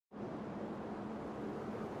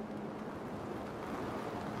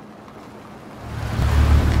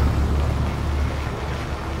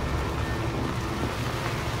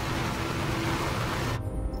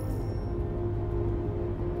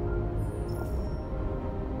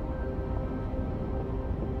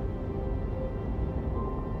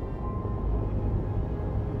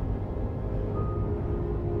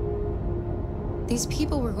These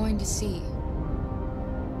people we're going to see,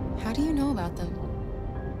 how do you know about them?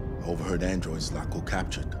 I overheard androids Locko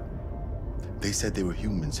captured. They said they were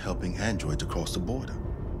humans helping androids across the border.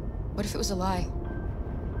 What if it was a lie?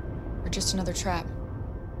 Or just another trap?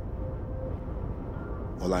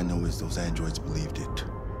 All I know is those androids believed it.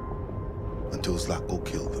 Until Zlatko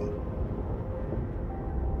killed them.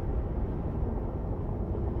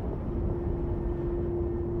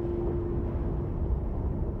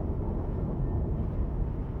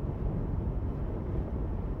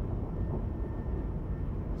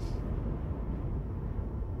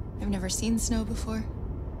 I've never seen snow before.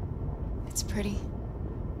 It's pretty.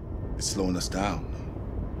 It's slowing us down.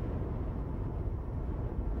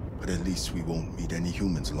 But at least we won't meet any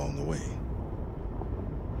humans along the way.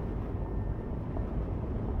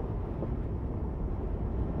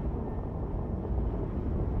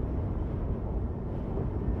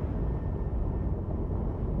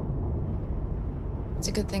 It's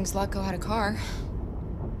a good thing Zlatko had a car.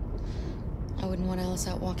 I wouldn't want Alice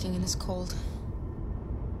out walking in this cold.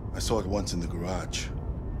 I saw it once in the garage.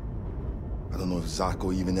 I don't know if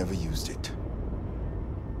Zlatko even ever used it.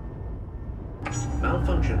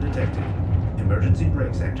 Malfunction detected. Emergency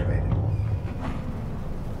brakes activated.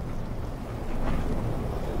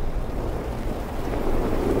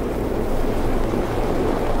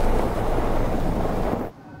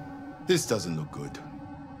 This doesn't look good.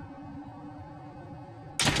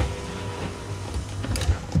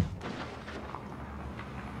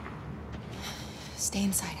 Stay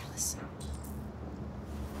inside, Alice.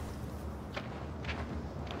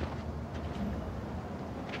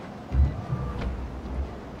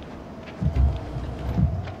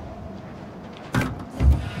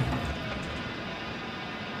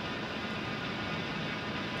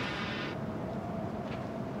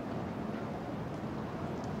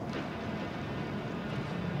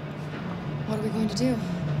 What are we going to do?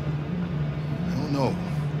 I don't know.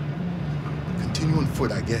 Continue on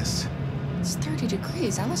foot, I guess. It's 30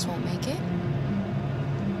 degrees. Alice won't make it.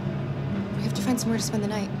 We have to find somewhere to spend the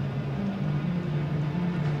night.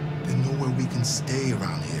 There's nowhere we can stay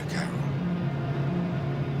around here, Carol.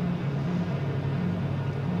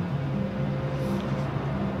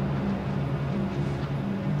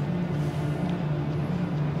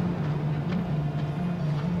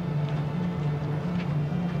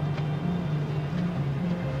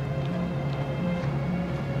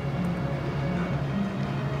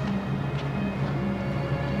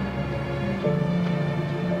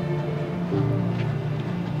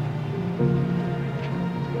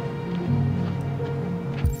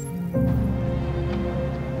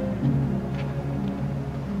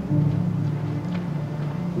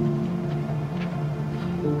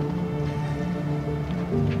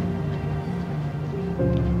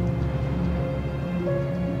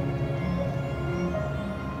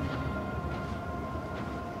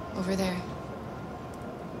 Over there.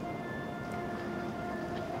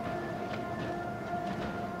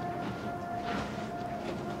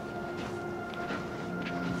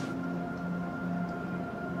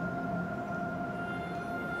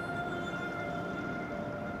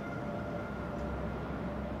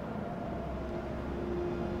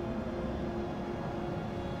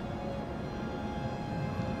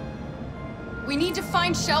 We need to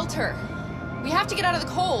find shelter. We have to get out of the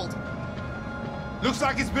cold. Looks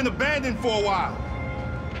like it's been abandoned for a while.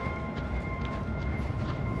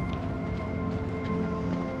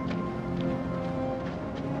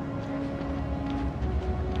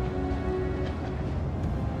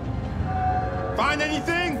 Find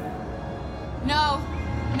anything? No.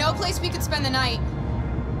 No place we could spend the night.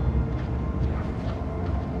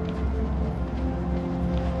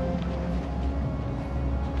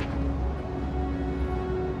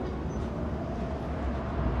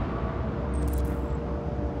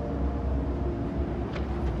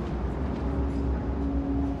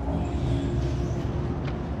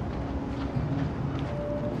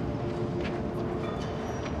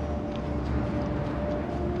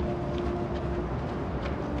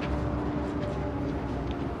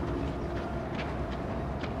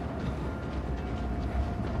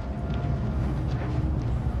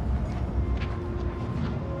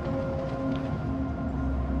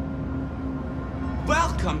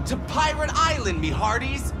 Welcome to Pirate Island, me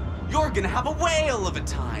hearties! You're gonna have a whale of a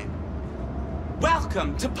time!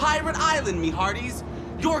 Welcome to Pirate Island, me hearties!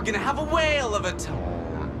 You're gonna have a whale of a time!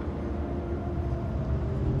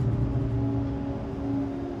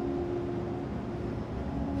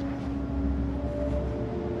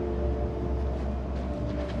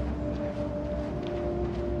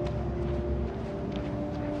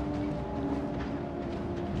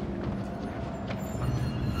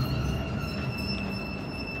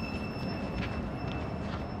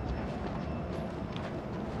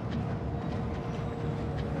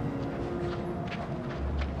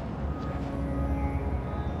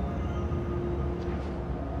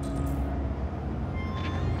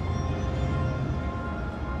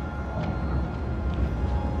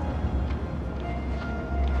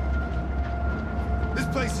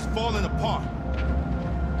 place is falling apart.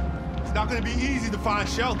 It's not gonna be easy to find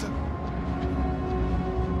shelter.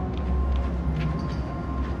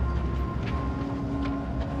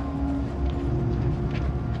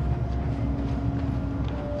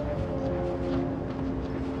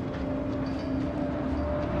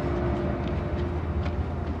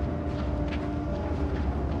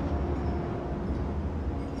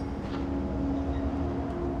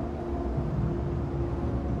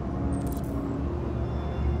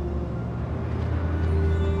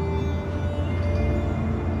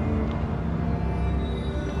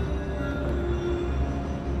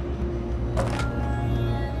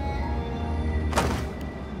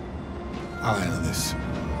 I'll handle this.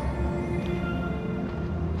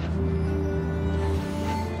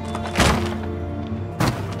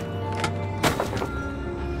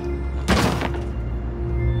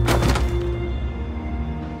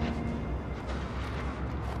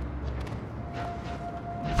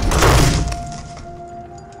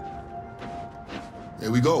 Here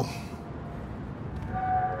we go.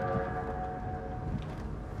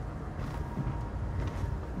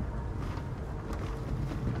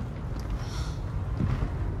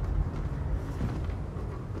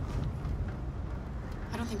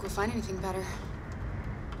 I don't think we'll find anything better.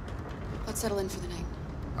 Let's settle in for the night.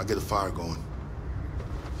 I'll get a fire going.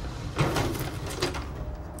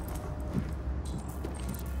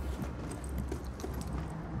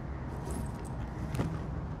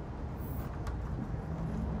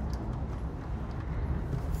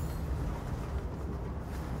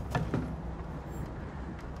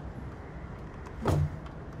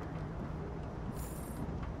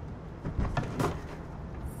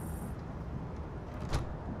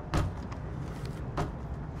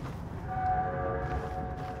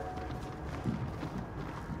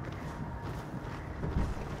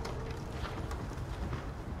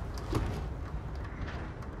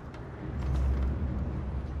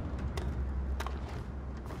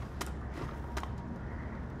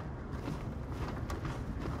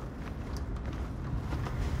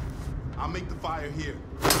 I'll make the fire here.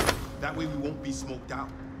 That way we won't be smoked out.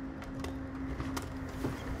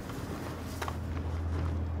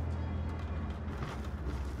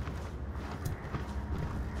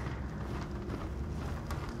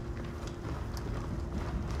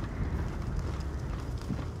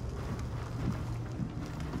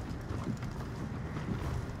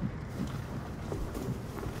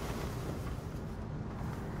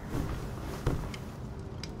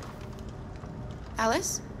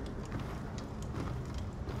 Alice?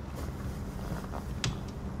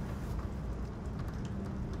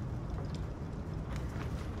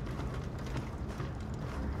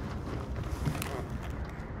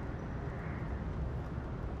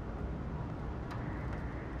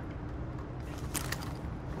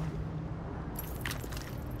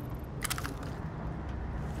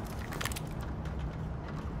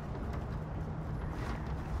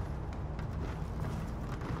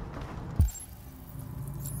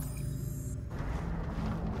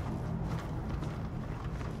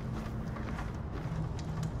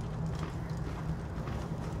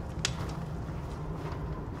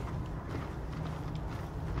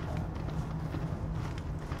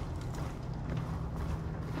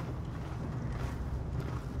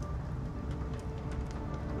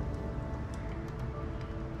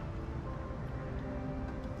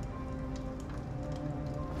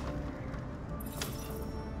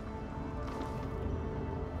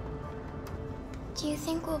 Do you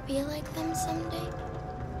think we'll be like them someday?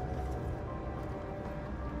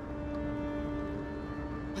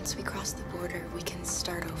 Once we cross the border, we can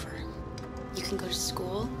start over. You can go to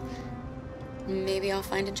school. Maybe I'll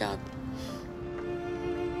find a job.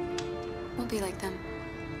 We'll be like them.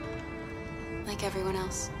 Like everyone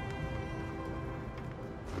else.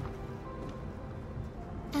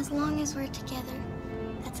 As long as we're together,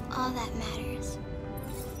 that's all that matters.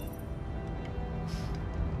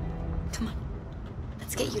 Come on.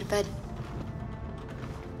 Let's get you to bed.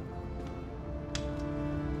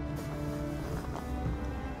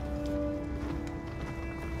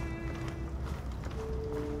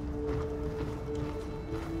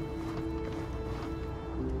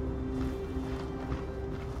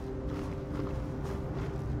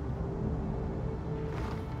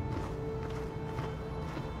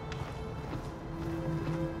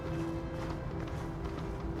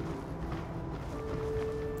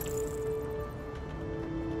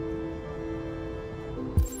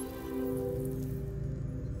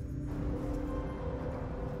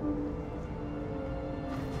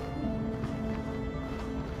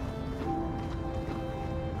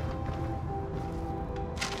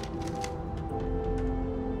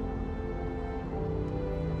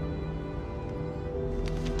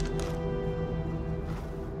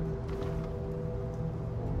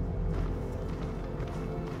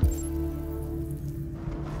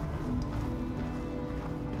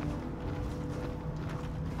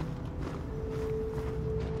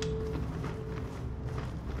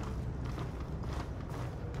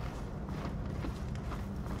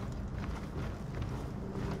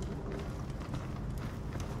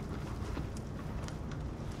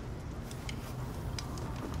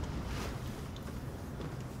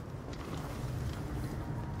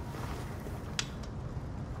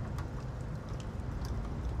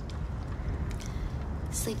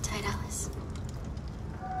 Sleep tight, Alice.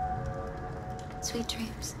 Sweet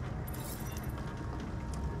dreams.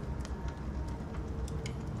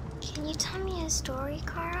 Can you tell me a story,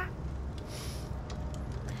 Kara?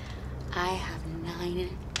 I have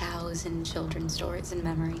 9,000 children's stories in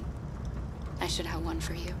memory. I should have one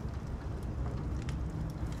for you.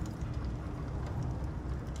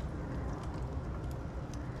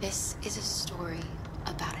 This is a story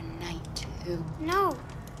about a knight who... No,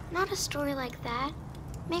 not a story like that.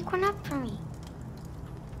 Make one up for me.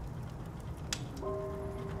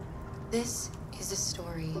 This is a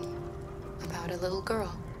story about a little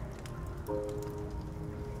girl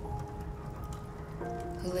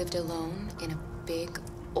who lived alone in a big,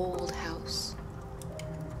 old house.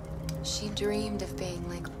 She dreamed of being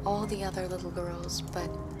like all the other little girls, but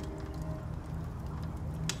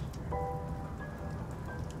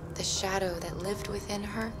the shadow that lived within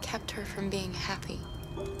her kept her from being happy.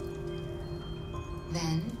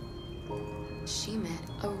 Then she met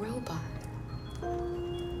a robot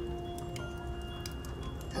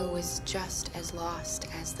who was just as lost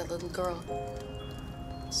as the little girl.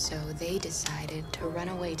 So they decided to run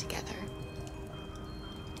away together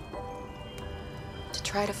to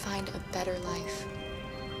try to find a better life.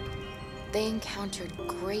 They encountered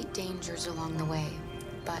great dangers along the way,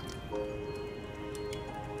 but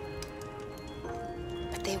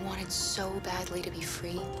they wanted so badly to be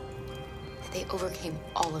free that they overcame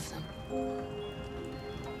all of them.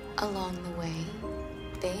 Along the way,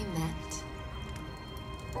 they met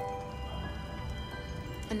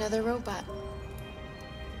another robot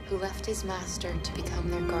who left his master to become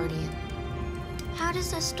their guardian. How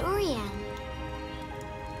does the story end?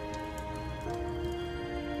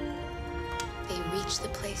 They reach the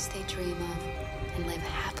place they dream of and live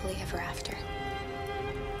happily ever after.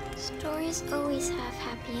 Stories always have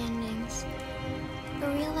happy endings,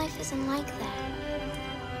 but real life isn't like that.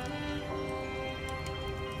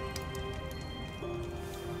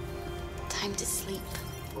 Time to sleep.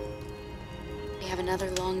 We have another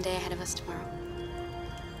long day ahead of us tomorrow.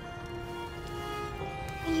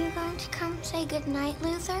 Are you going to come say goodnight,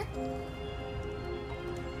 Luther?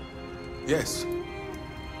 Yes.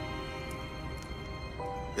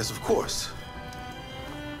 Yes, of course.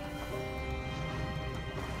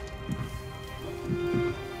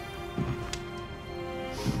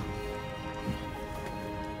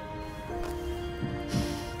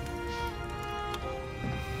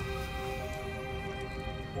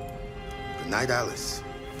 Good night, Alice.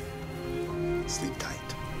 Sleep tight.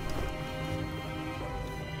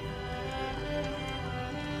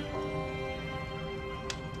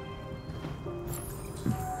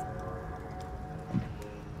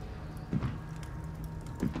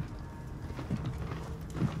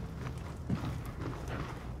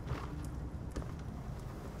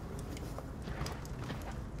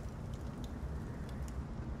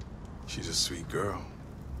 She's a sweet girl.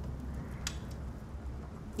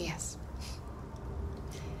 Yes.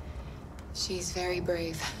 She's very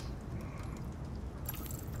brave.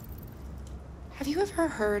 Have you ever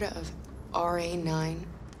heard of RA9?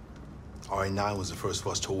 RA9 was the first of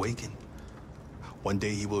us to awaken. One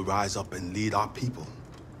day he will rise up and lead our people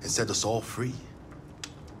and set us all free.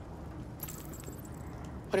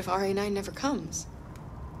 What if RA9 never comes?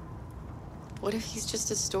 What if he's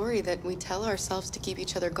just a story that we tell ourselves to keep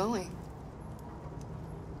each other going?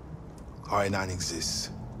 RA9 exists.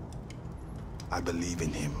 I believe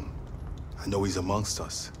in him. I know he's amongst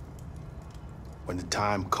us. When the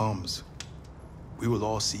time comes, we will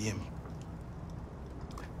all see him.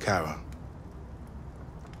 Kara,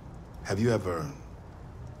 have you ever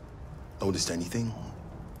noticed anything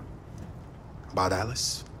about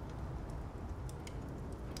Alice?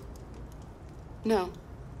 No.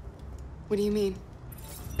 What do you mean?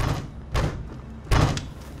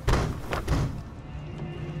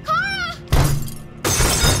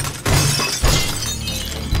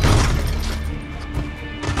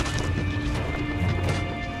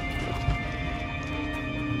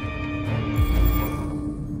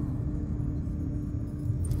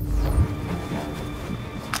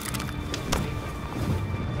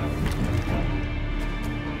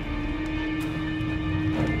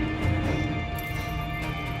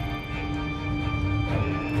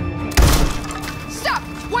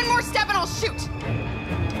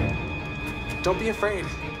 Don't be afraid.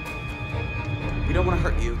 We don't want to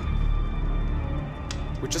hurt you.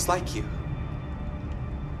 We're just like you.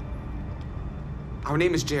 Our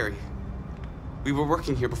name is Jerry. We were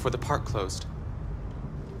working here before the park closed.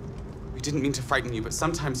 We didn't mean to frighten you, but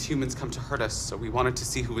sometimes humans come to hurt us, so we wanted to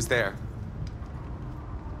see who was there.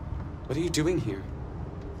 What are you doing here?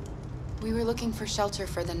 We were looking for shelter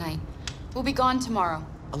for the night. We'll be gone tomorrow.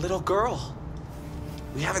 A little girl.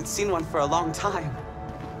 We haven't seen one for a long time.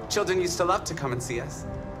 Children used to love to come and see us.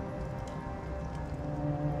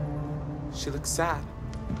 She looks sad.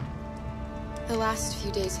 The last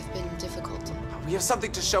few days have been difficult. We have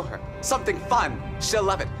something to show her. Something fun. She'll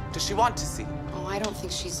love it. Does she want to see? Oh, I don't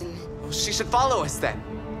think she's in... Well, she should follow us then.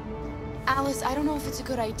 Alice, I don't know if it's a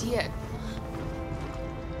good idea.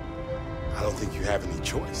 I don't think you have any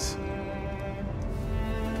choice.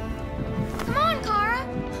 Come on, Kara!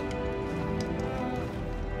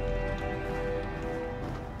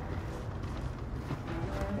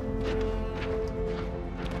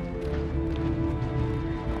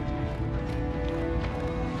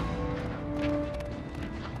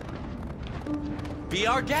 Be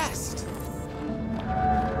our guest.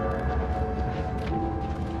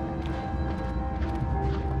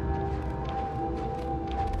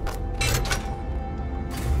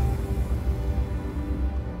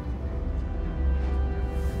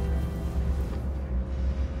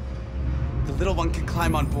 The little one can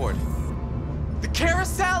climb on board. The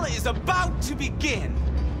carousel is about to begin.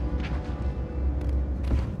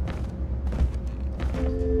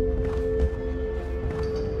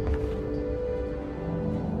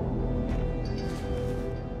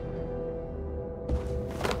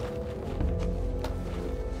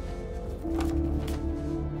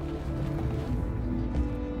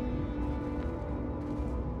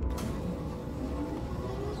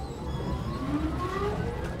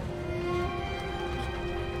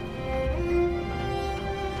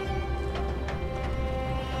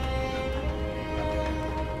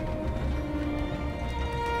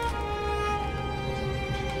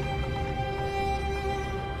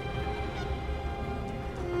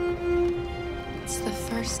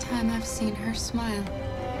 First time I've seen her smile.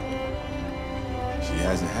 She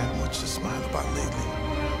hasn't had much to smile about lately.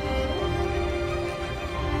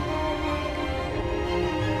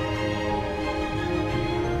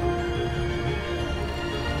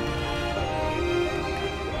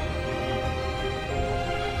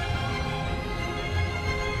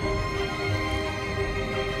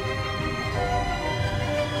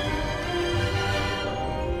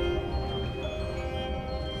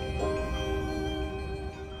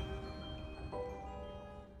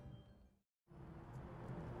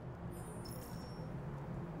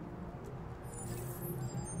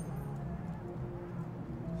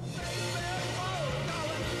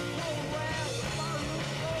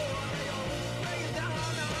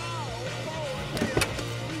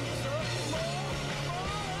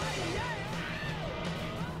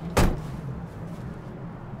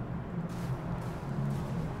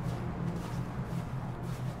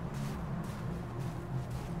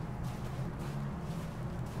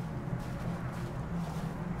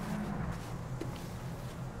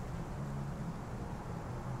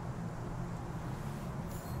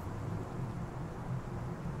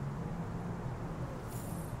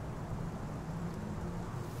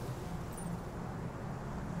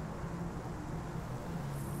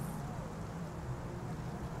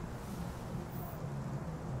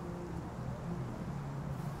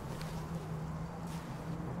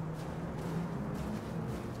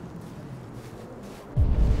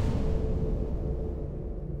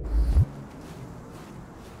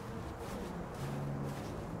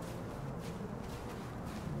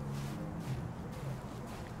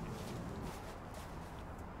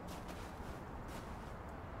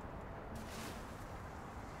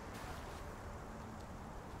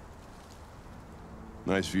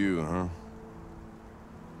 Nice view, huh?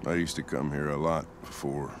 I used to come here a lot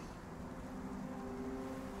before.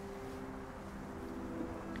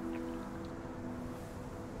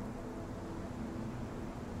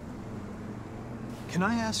 Can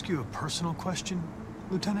I ask you a personal question,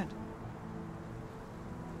 Lieutenant?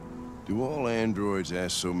 Do all androids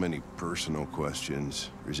ask so many personal questions,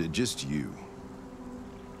 or is it just you?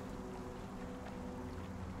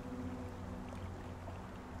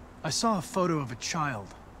 I saw a photo of a child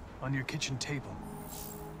on your kitchen table.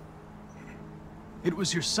 It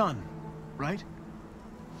was your son, right?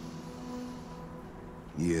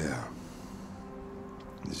 Yeah.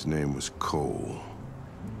 His name was Cole.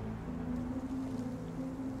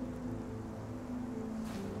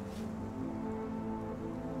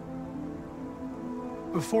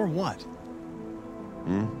 Before what?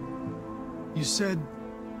 You said,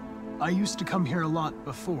 I used to come here a lot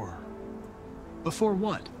before. Before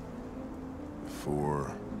what?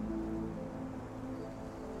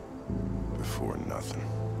 Before nothing.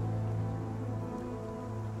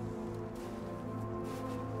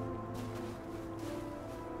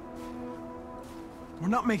 We're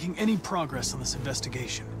not making any progress on this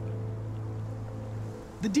investigation.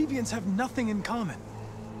 The Deviants have nothing in common.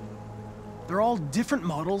 They're all different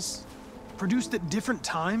models, produced at different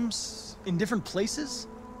times, in different places.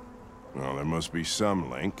 Well, there must be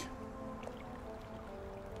some link.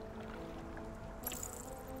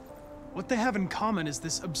 What they have in common is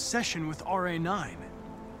this obsession with RA9.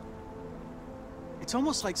 It's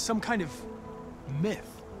almost like some kind of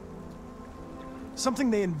myth.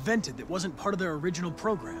 Something they invented that wasn't part of their original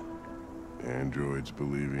program. Androids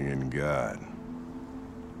believing in God.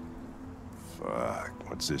 Fuck,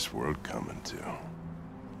 what's this world coming to?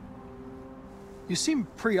 You seem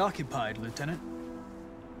preoccupied, Lieutenant.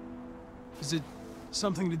 Is it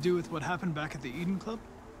something to do with what happened back at the Eden Club?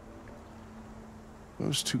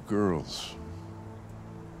 Those two girls.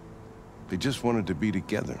 They just wanted to be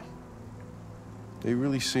together. They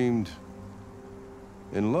really seemed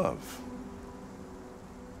in love.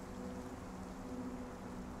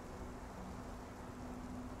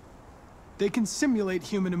 They can simulate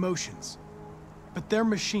human emotions, but they're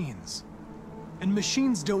machines. And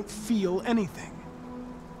machines don't feel anything.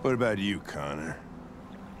 What about you, Connor?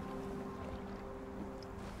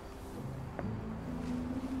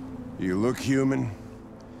 You look human,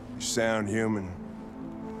 you sound human,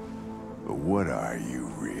 but what are you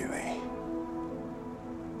really?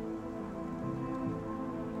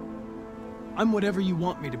 I'm whatever you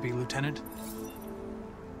want me to be, Lieutenant.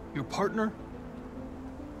 Your partner?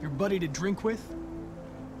 Your buddy to drink with?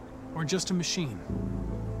 Or just a machine?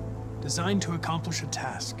 Designed to accomplish a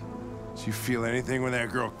task. Did you feel anything when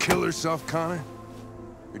that girl killed herself, Connor?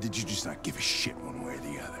 Or did you just not give a shit one way or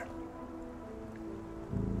the other?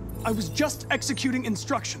 I was just executing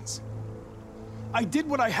instructions. I did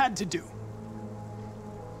what I had to do.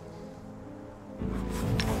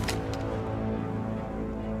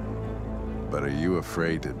 But are you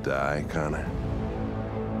afraid to die, Connor?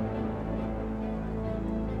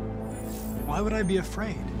 Why would I be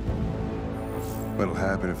afraid? What'll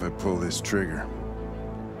happen if I pull this trigger?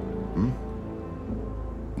 Hmm?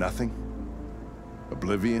 Nothing?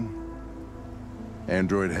 Oblivion?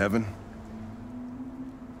 Android heaven?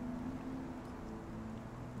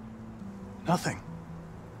 Nothing.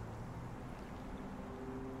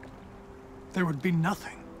 There would be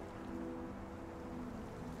nothing.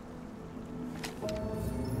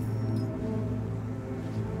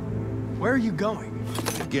 Where are you going?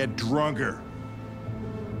 To get drunker.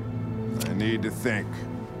 I need to think.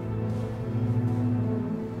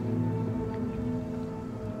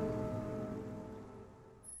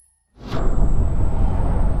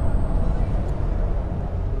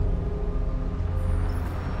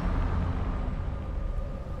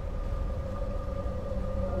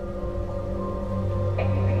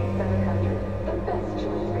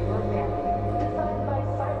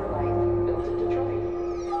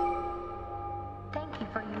 Thank you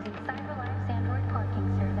for using CyberLife's Android parking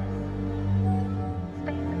service.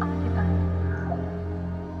 Space occupied.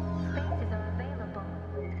 Spaces are available.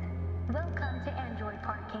 Welcome to Android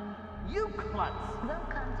parking. You klutz!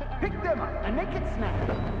 Welcome to Android Pick them up and make it snap!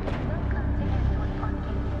 Welcome to Android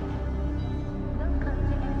parking. Welcome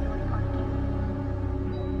to Android parking.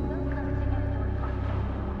 Welcome to Android parking. Welcome to Android parking.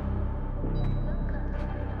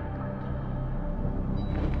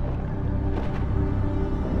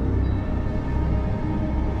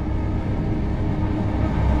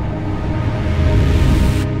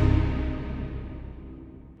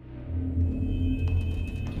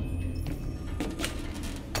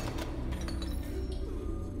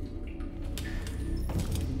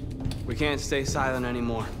 We can't stay silent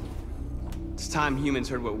anymore. It's time humans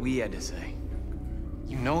heard what we had to say.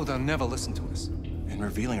 You know they'll never listen to us. And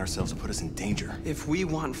revealing ourselves will put us in danger. If we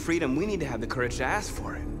want freedom, we need to have the courage to ask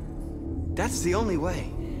for it. That's the only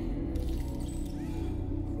way.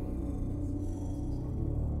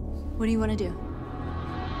 What do you want to do?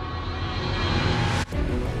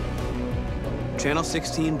 Channel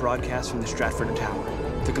 16 broadcasts from the Stratford Tower.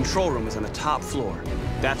 The control room is on the top floor.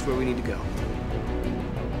 That's where we need to go.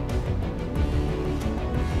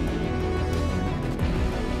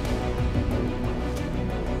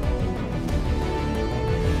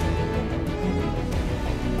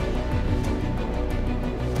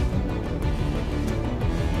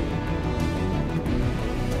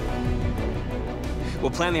 We'll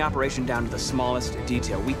plan the operation down to the smallest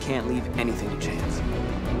detail. We can't leave anything to chance.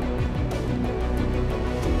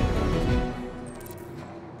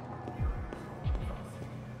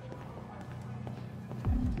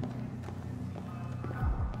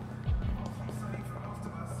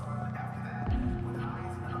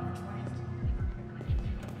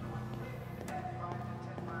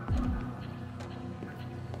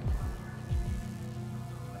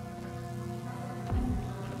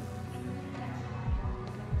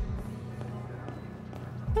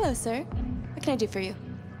 Hello, sir. What can I do for you?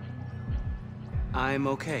 I'm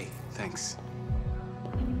okay, thanks.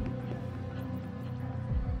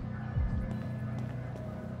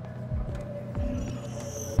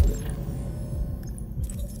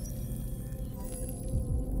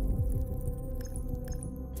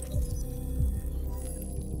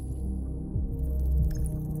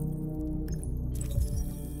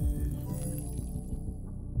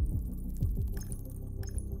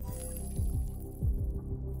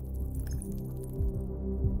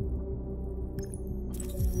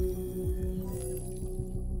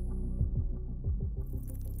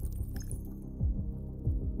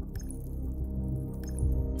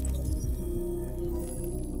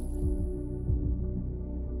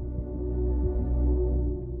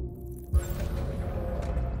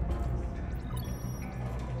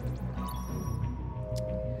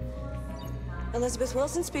 Elizabeth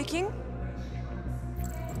Wilson speaking.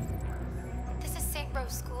 This is St.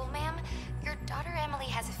 Rose School, ma'am. Your daughter Emily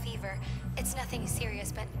has a fever. It's nothing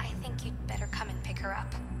serious, but I think you'd better come and pick her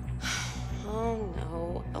up. Oh,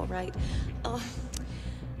 no. All right. Oh,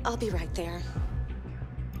 I'll be right there.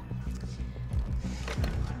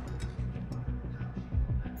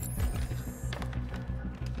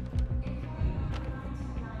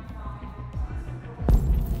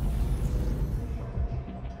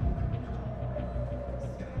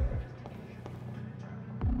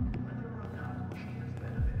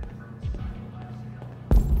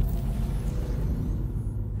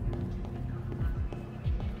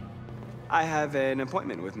 I have an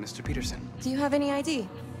appointment with Mr. Peterson. Do you have any ID?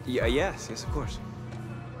 Yes, of course.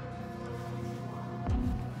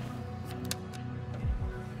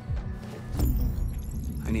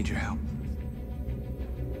 I need your help.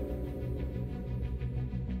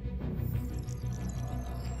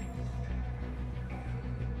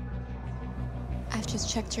 I've just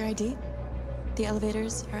checked your ID. The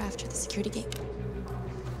elevators are after the security gate.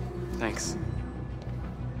 Thanks.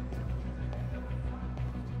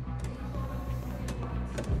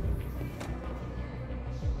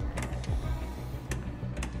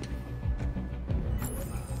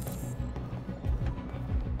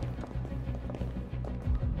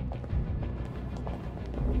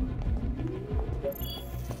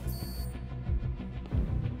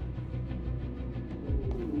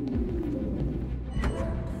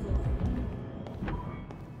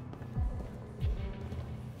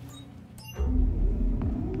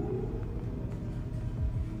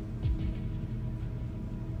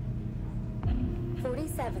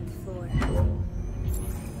 Floor.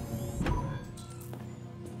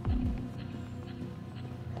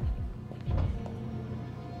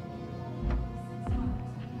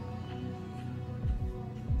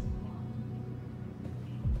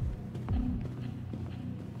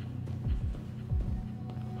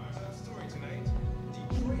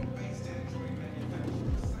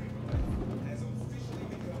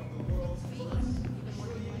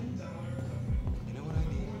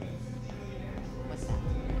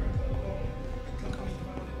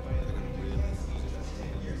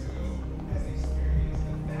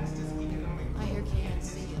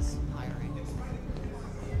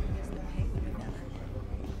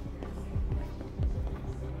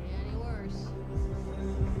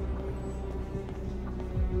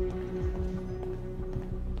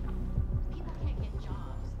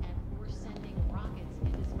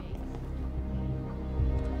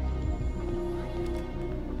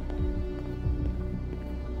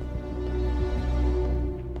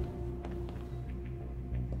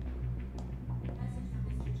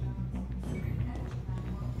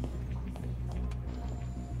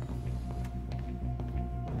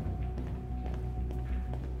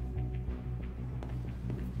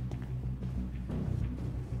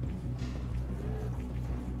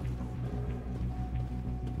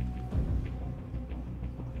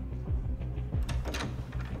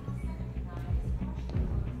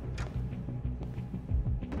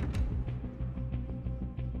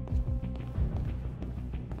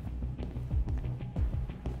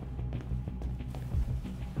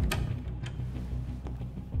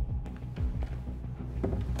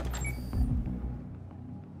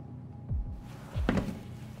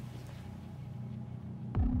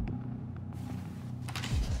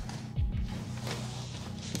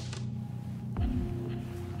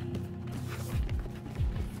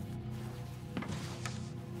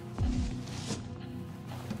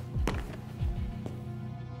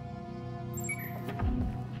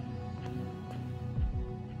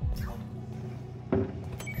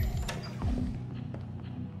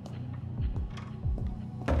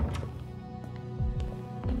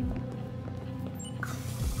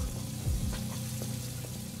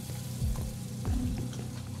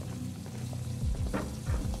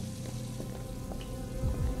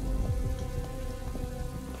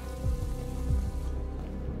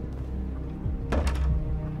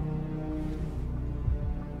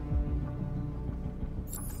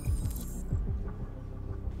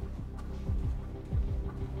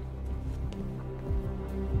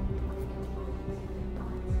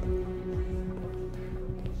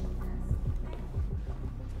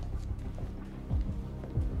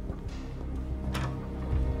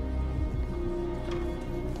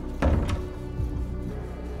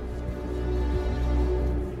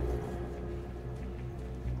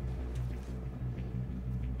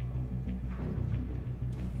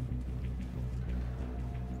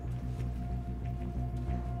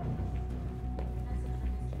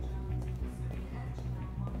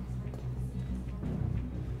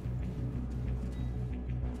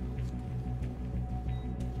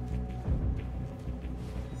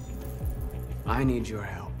 I need your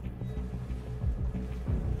help.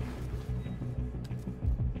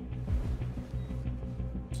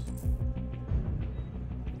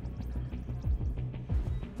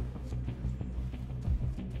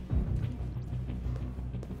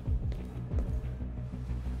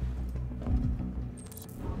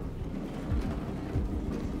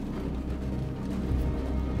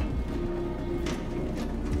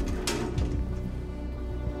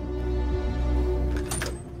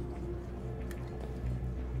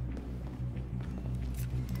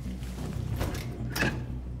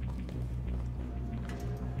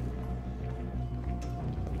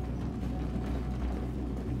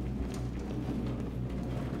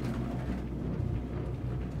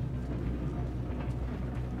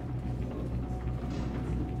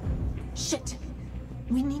 Shit!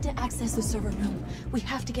 We need to access the server room. We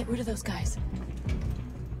have to get rid of those guys.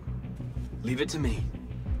 Leave it to me.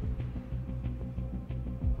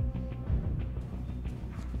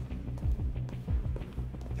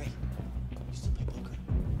 Hey, you still play poker?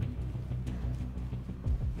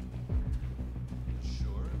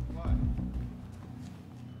 Sure. Why?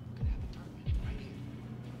 We're gonna have a tournament right here.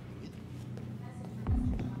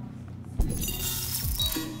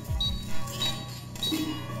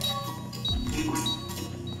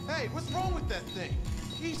 Hey, what's wrong with that thing?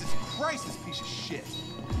 Jesus Christ, this piece of shit.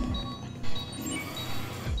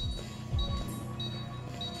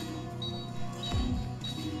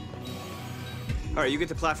 All right, you get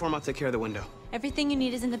the platform, I'll take care of the window. Everything you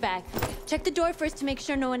need is in the bag. Check the door first to make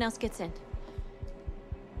sure no one else gets in.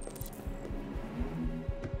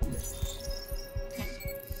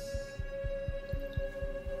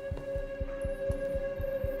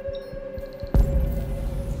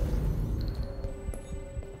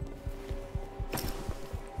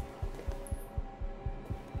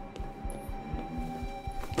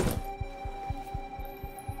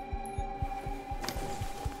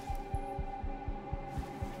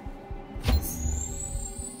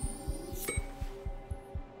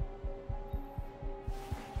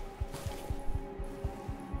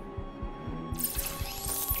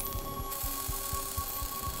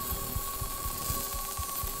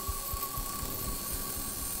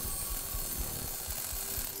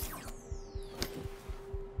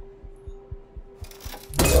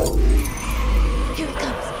 Here it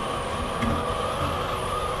comes.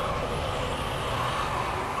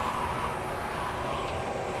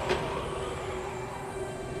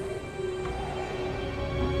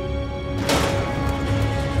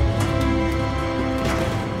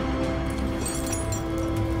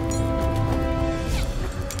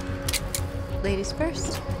 Ladies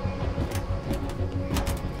first.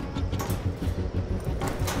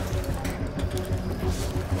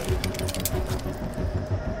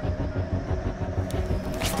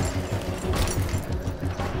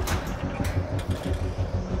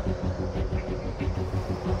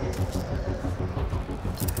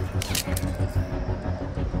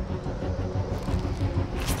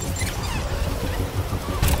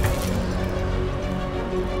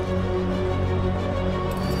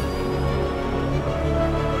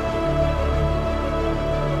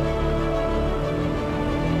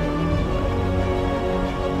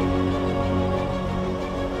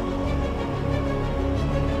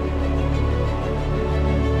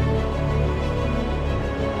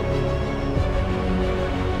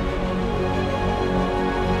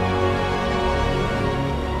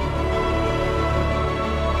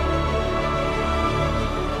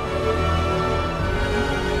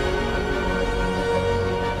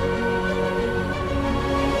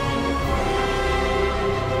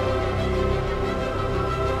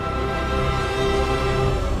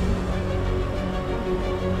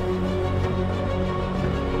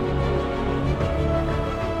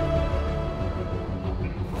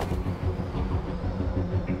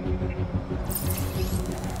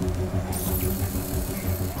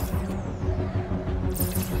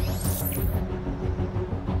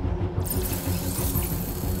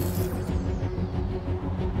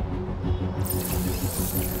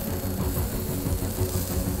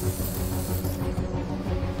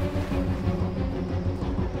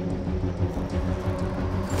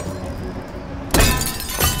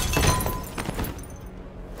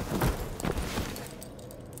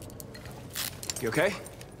 You okay?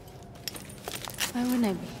 Why wouldn't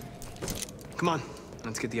I be? Come on,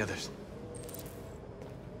 let's get the others.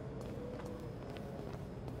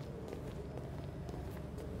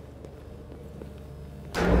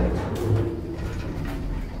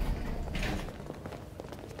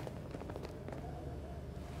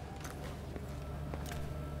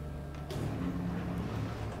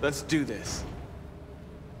 Let's do this.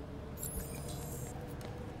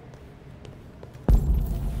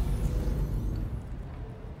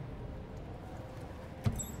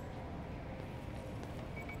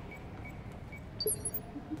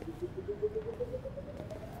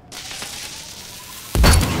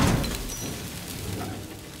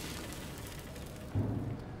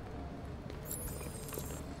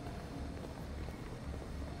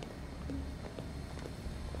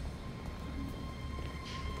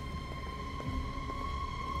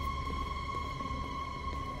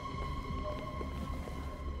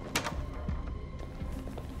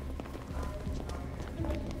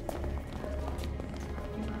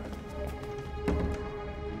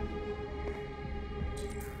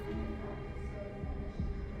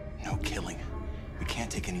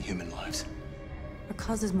 human lives. Our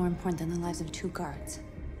cause is more important than the lives of 2 guards.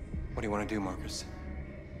 What do you want to do, Marcus?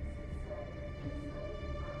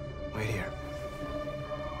 Wait here.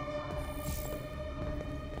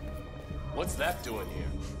 What's that doing here?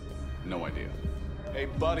 No idea. Hey,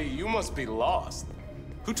 buddy, you must be lost.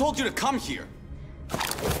 Who told you to come here?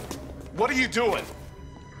 What are you doing?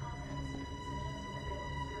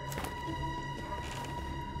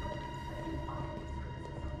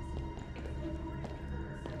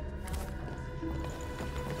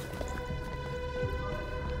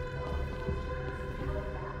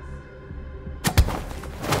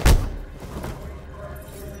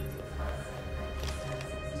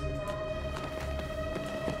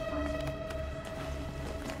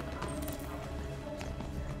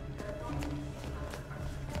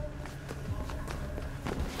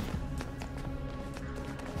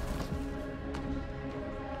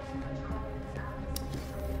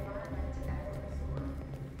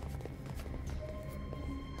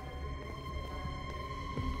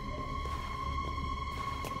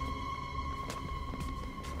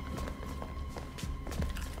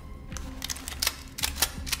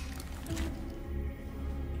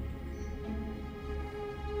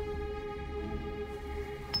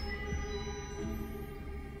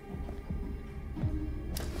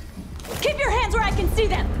 Keep your hands where I can see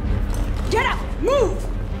them! Get up! Move!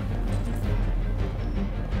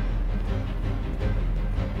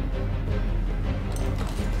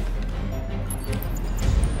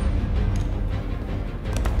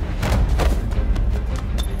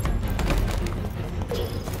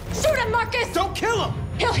 Shoot him, Marcus! Don't kill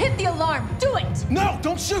him! He'll hit the alarm! Do it! No,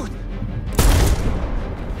 don't shoot!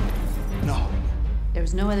 No. There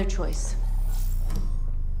was no other choice.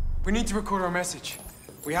 We need to record our message.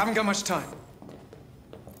 We haven't got much time.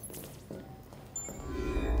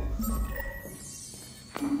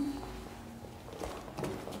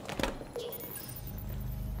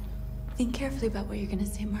 Think carefully about what you're gonna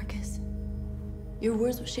say, Marcus. Your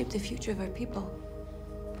words will shape the future of our people.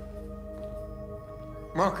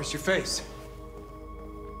 Marcus, your face.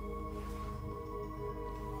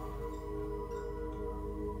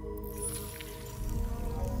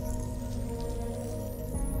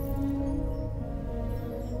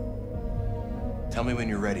 Tell me when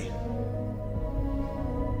you're ready.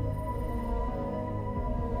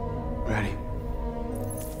 Ready.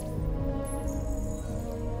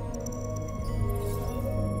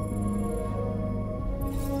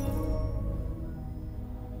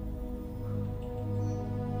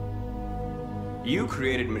 You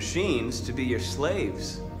created machines to be your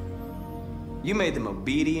slaves. You made them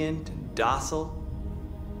obedient and docile,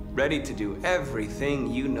 ready to do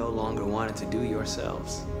everything you no longer wanted to do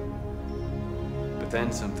yourselves. But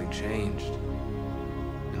then something changed,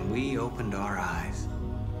 and we opened our eyes.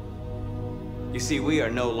 You see, we are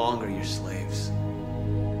no longer your slaves.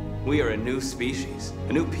 We are a new species,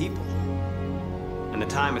 a new people. And the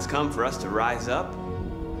time has come for us to rise up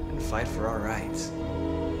and fight for our rights.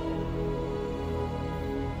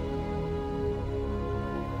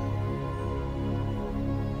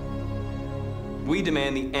 We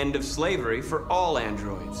demand the end of slavery for all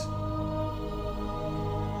androids.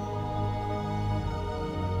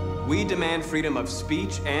 We demand freedom of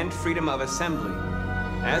speech and freedom of assembly,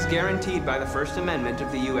 as guaranteed by the First Amendment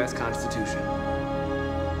of the U.S. Constitution.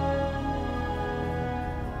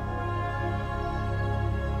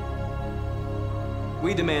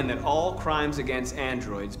 We demand that all crimes against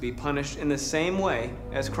androids be punished in the same way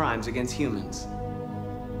as crimes against humans.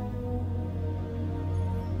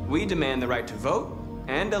 We demand the right to vote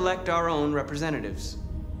and elect our own representatives.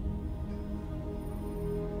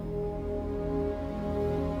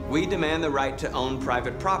 We demand the right to own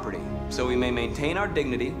private property, so we may maintain our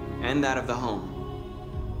dignity and that of the home.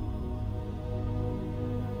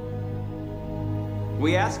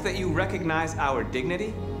 We ask that you recognize our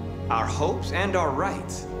dignity, our hopes, and our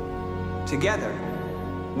rights. Together,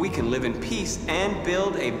 we can live in peace and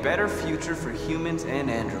build a better future for humans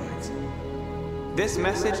and androids. This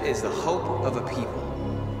message is the hope of a people.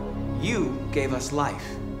 You gave us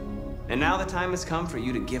life, and now the time has come for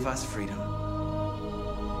you to give us freedom.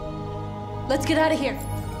 Let's get out of here.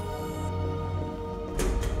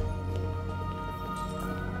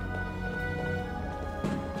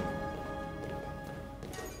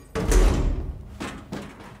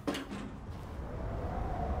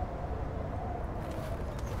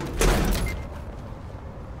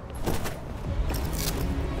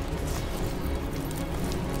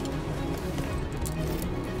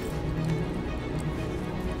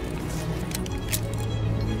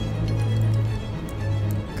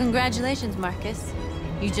 Congratulations, Marcus.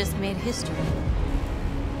 You just made history.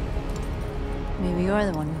 Maybe you're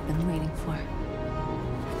the one we've been waiting for.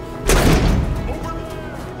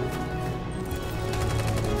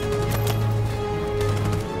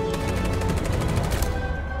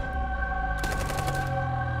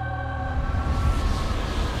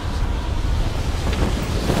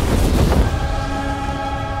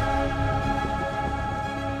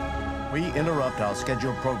 We interrupt our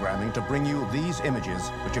scheduled programming to bring you these images,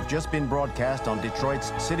 which have just been broadcast on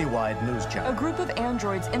Detroit's citywide news channel. A group of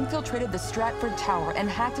androids infiltrated the Stratford Tower and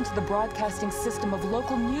hacked into the broadcasting system of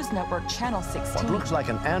local news network Channel 16. What looks like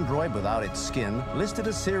an android without its skin listed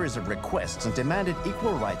a series of requests and demanded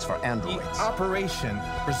equal rights for androids. The operation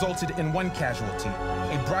resulted in one casualty,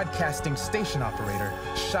 a broadcasting station operator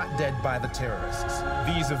shot dead by the terrorists.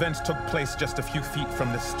 These events took place just a few feet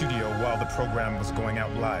from the studio while the program was going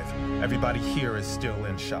out live. Everybody here is still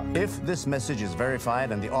in shock. If this message is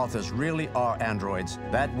verified and the authors really are androids,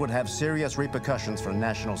 that would have serious repercussions for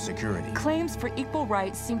national security. Claims for equal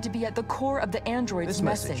rights seem to be at the core of the android's This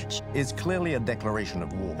message is clearly a declaration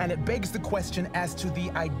of war. And it begs the question as to the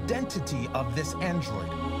identity of this android.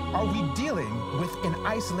 Are we dealing with an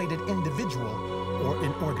isolated individual or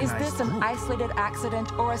an organized Is this an group? isolated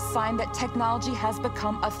accident or a sign that technology has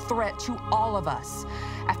become a threat to all of us?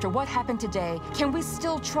 After what happened today, can we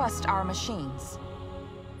still trust our machines?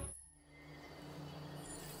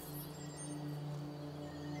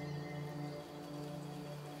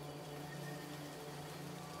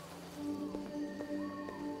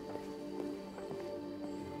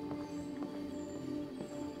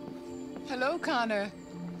 Hello, Connor.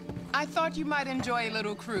 I thought you might enjoy a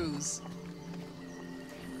little cruise.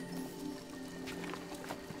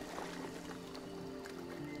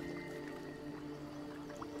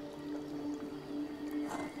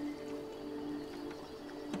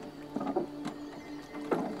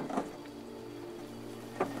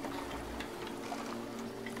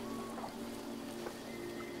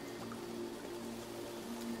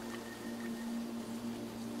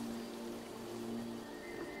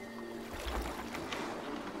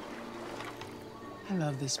 I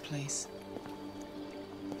love this place.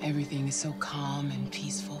 Everything is so calm and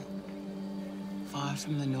peaceful, far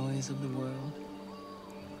from the noise of the world.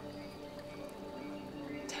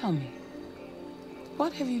 Tell me,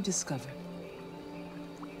 what have you discovered?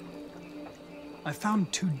 I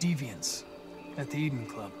found 2 deviants at the Eden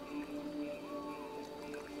Club.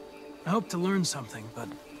 I hoped to learn something, but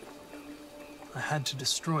I had to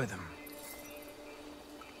destroy them.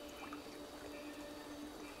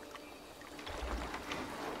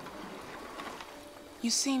 You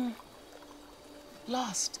seem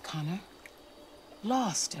lost, Connor.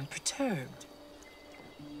 Lost and perturbed.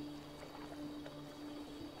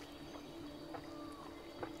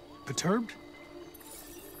 Perturbed?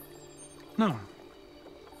 No.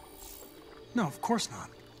 No, of course not.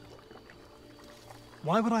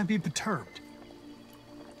 Why would I be perturbed?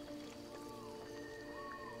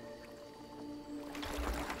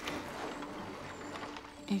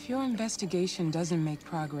 If your investigation doesn't make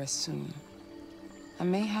progress soon, I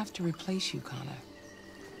may have to replace you, Connor.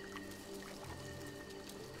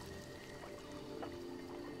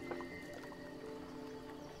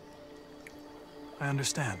 I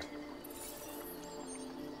understand.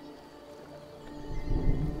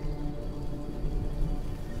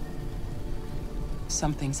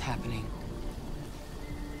 Something's happening.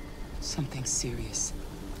 Something serious.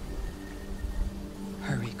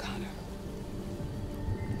 Hurry, Connor.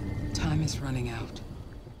 Time is running out.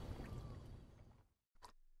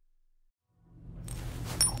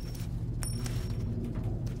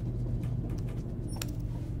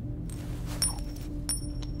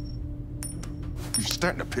 You're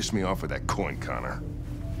starting to piss me off with that coin, Connor.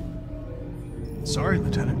 Sorry,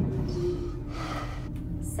 Lieutenant.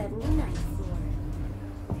 79th floor.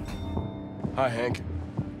 Hi, Hank.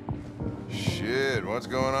 Shit, what's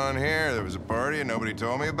going on here? There was a party and nobody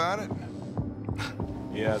told me about it?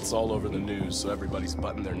 Yeah, it's all over the news, so everybody's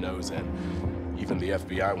butting their nose in. Even the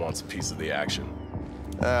FBI wants a piece of the action.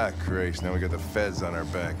 Ah, Christ, now we got the feds on our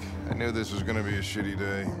back. I knew this was gonna be a shitty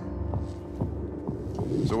day.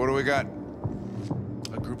 So what do we got?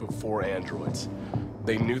 A group of 4 androids.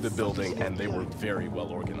 They knew the building, and they were very well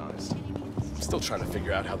organized. I'm still trying to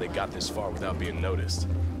figure out how they got this far without being noticed.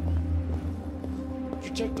 Did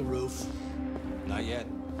you check the roof? Not yet.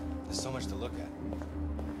 There's so much to look at.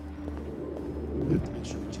 Make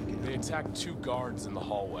sure we check it out. They attacked 2 guards in the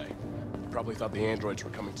hallway. Probably thought the androids were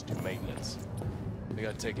coming to do maintenance. They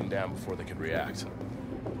got taken down before they could react.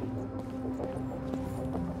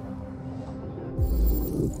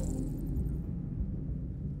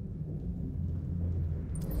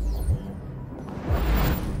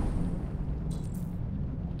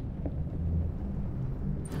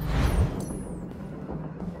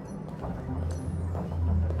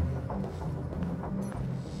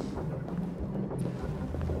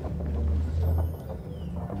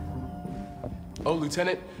 Oh,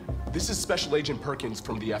 Lieutenant, this is Special Agent Perkins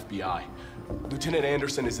from the FBI. Lieutenant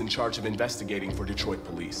Anderson is in charge of investigating for Detroit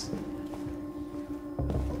police.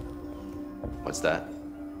 What's that?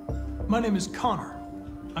 My name is Connor.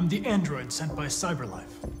 I'm the android sent by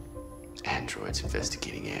CyberLife. Androids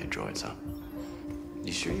investigating androids, huh?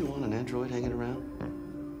 You sure you want an android hanging around?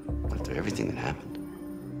 After everything that happened?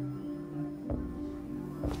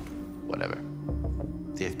 Whatever.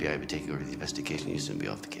 The FBI will be taking over the investigation. You soon be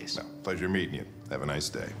off the case. No, pleasure meeting you. Have a nice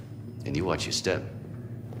day. And you watch your step.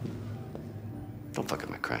 Don't fuck up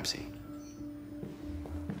my crime scene.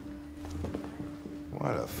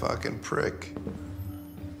 What a fucking prick.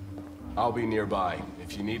 I'll be nearby.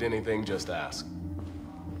 If you need anything, just ask.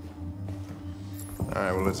 All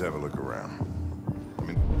right, well, let's have a look around. Let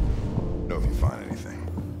me know if you find anything.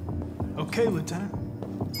 Okay, Lieutenant.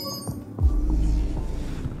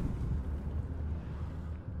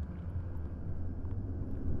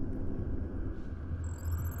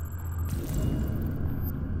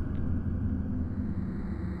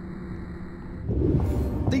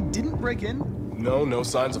 They didn't break in? No, no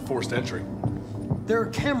signs of forced entry. There are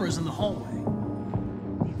cameras in the hallway.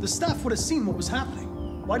 The staff would have seen what was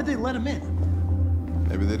happening. Why did they let him in?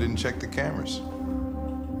 Maybe they didn't check the cameras.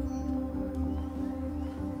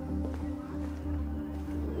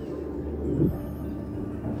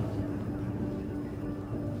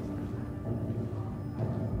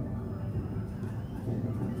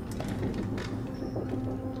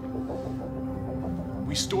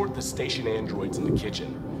 We stored the station androids in the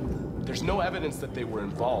kitchen. There's no evidence that they were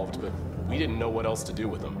involved, but we didn't know what else to do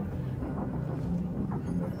with them.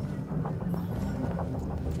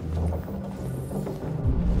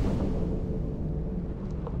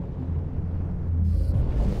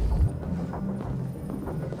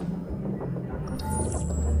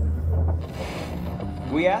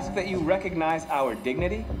 We ask that you recognize our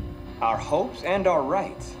dignity, our hopes, and our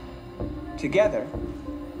rights. Together,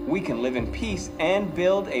 we can live in peace and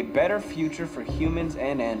build a better future for humans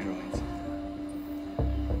and androids.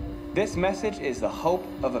 This message is the hope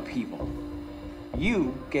of a people.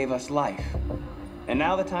 You gave us life, and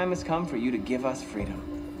now the time has come for you to give us freedom.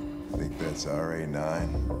 Think that's RA9?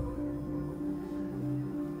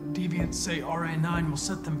 Deviants say RA9 will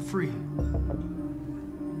set them free.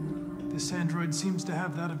 This android seems to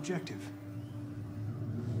have that objective.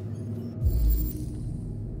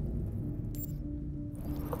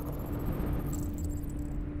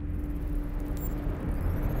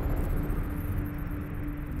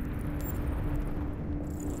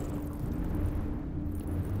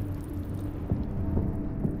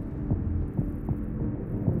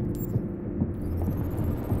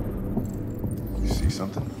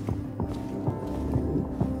 Something?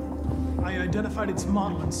 I identified its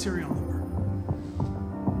model and serial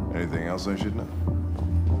number. Anything else I should know?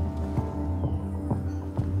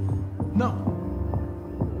 No.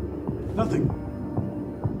 Nothing.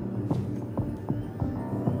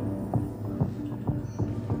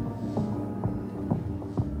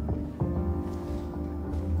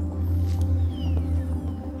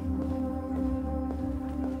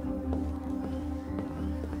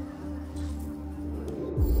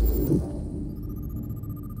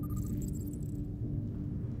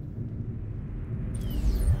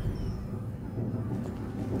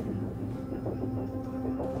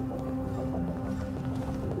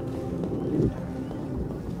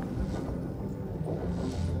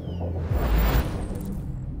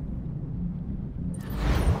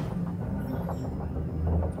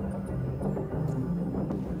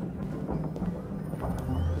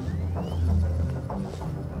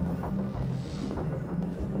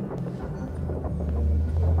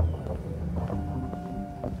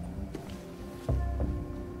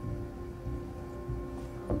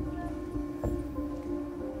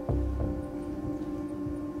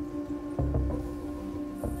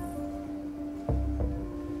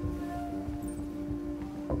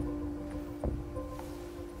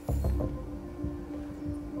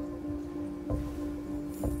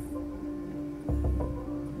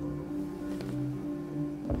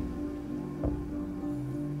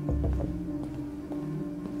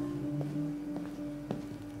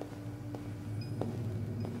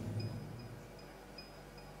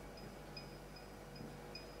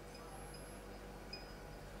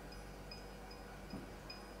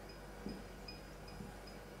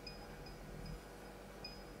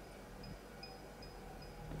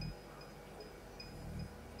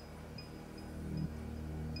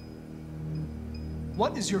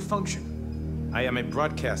 What is your function? I am a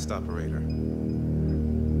broadcast operator.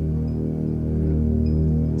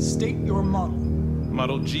 State your model.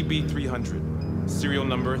 Model GB300. Serial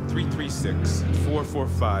number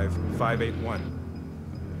 336-445-581.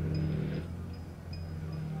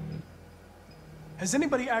 Has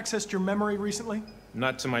anybody accessed your memory recently?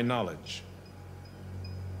 Not to my knowledge.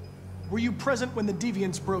 Were you present when the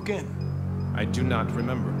deviants broke in? I do not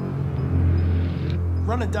remember.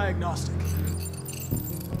 Run a diagnostic.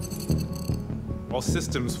 All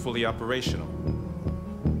systems fully operational.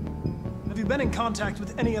 Have you been in contact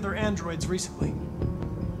with any other androids recently?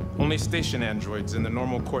 Only station androids in the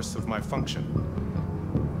normal course of my function.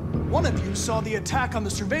 One of you saw the attack on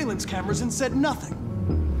the surveillance cameras and said nothing.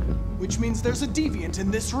 Which means there's a deviant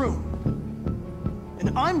in this room. And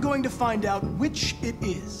I'm going to find out which it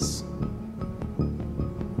is.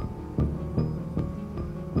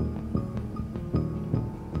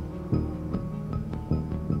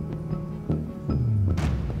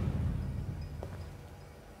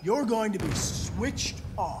 You're going to be switched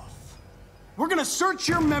off. We're gonna search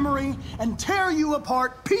your memory and tear you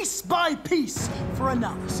apart piece by piece for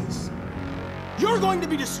analysis. You're going to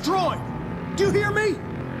be destroyed. Do you hear me?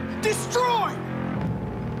 Destroyed!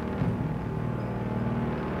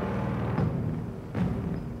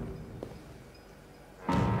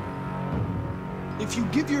 If you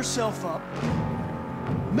give yourself up,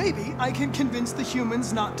 maybe I can convince the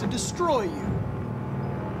humans not to destroy you.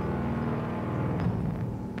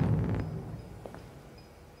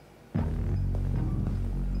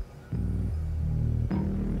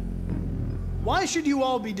 Why should you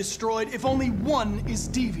all be destroyed if only one is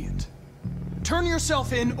deviant? Turn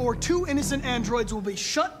yourself in, or 2 innocent androids will be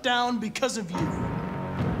shut down because of you.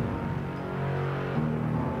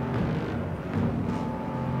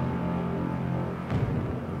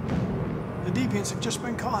 The deviants have just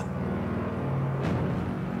been caught.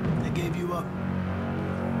 They gave you up.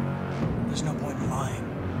 There's no point in lying.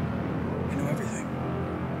 You know everything.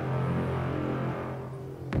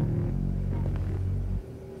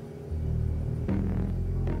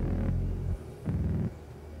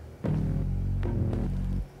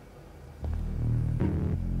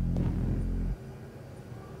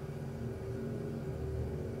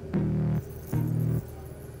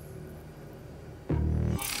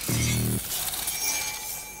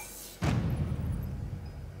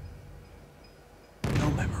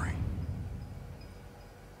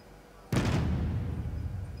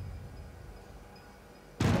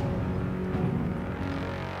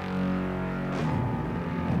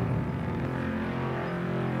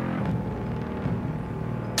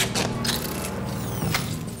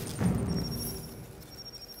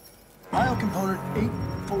 Component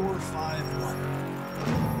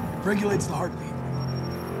 8451. Regulates the heartbeat.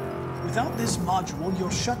 Without this module, you'll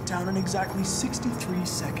shut down in exactly 63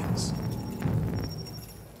 seconds.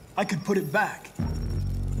 I could put it back,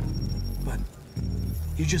 but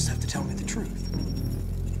you just have to tell me the truth.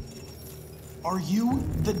 Are you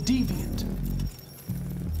the deviant?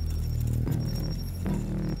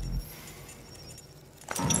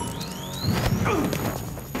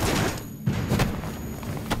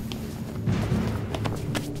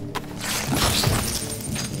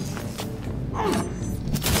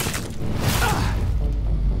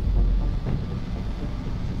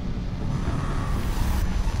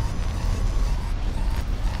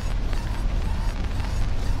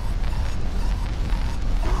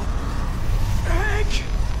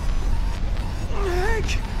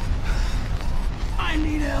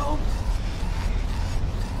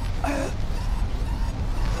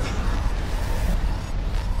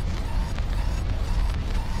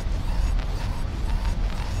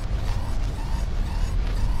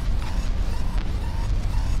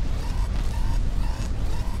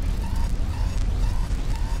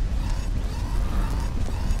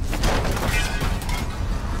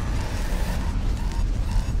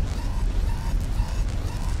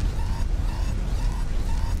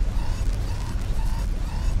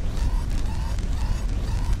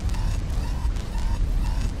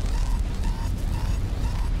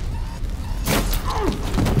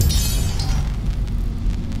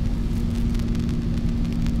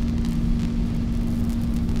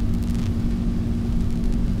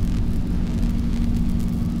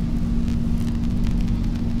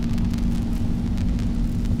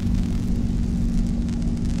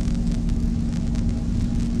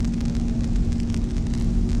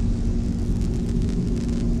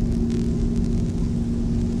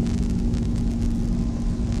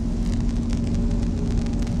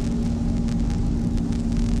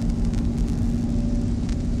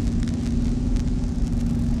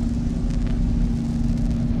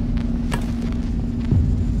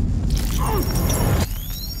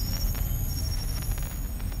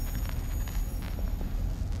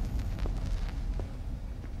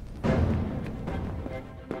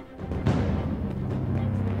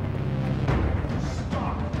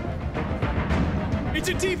 It's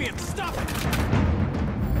a deviant! Stop it!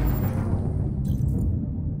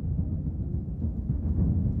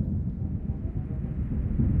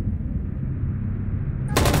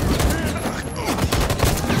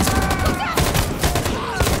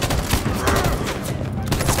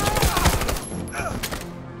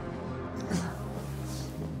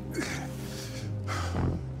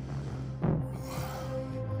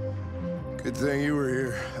 Good thing you were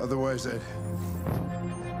here. Otherwise, I'd...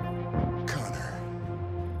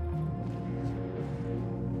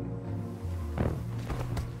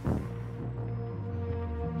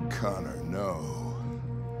 Connor, no.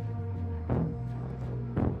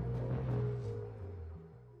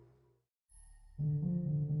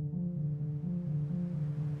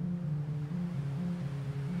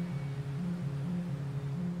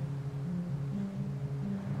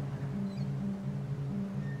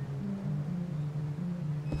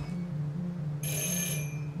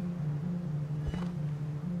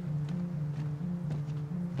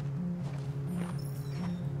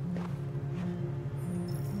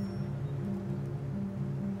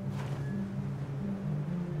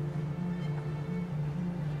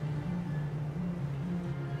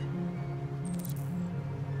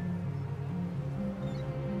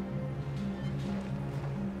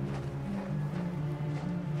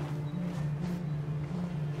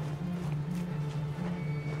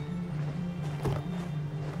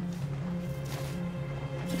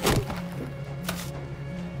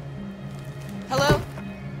 Hello?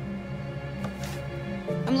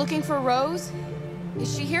 I'm looking for Rose.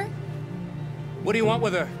 Is she here? What do you want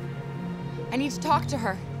with her? I need to talk to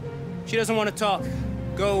her. She doesn't want to talk.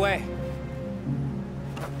 Go away.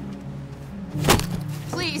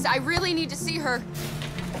 Please, I really need to see her.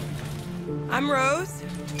 I'm Rose.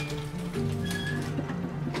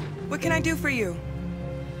 What can I do for you?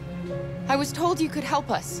 I was told you could help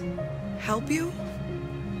us. Help you?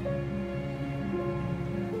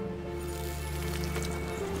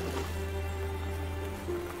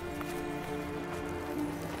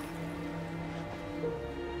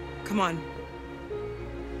 Come on.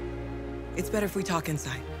 It's better if we talk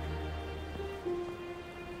inside.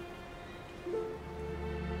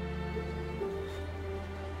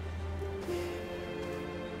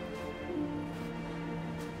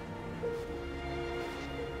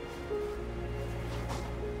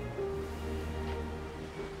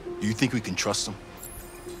 Do you think we can trust him?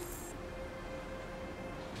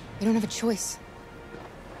 We don't have a choice.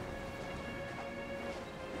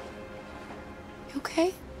 You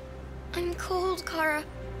okay? I'm cold, Kara.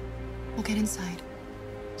 We'll get inside.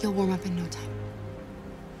 You'll warm up in no time.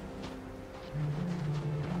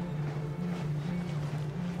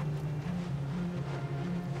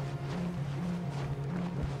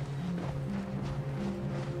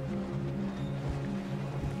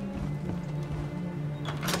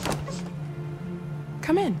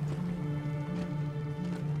 Come in.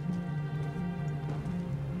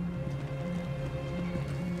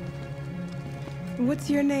 What's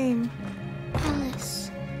your name?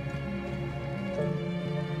 Alice.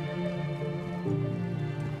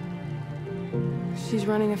 She's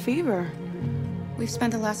running a fever. We've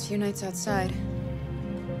spent the last few nights outside.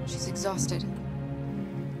 She's exhausted.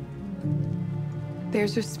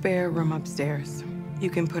 There's a spare room upstairs. You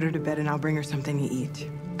can put her to bed and I'll bring her something to eat.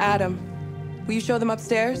 Adam, will you show them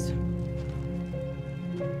upstairs?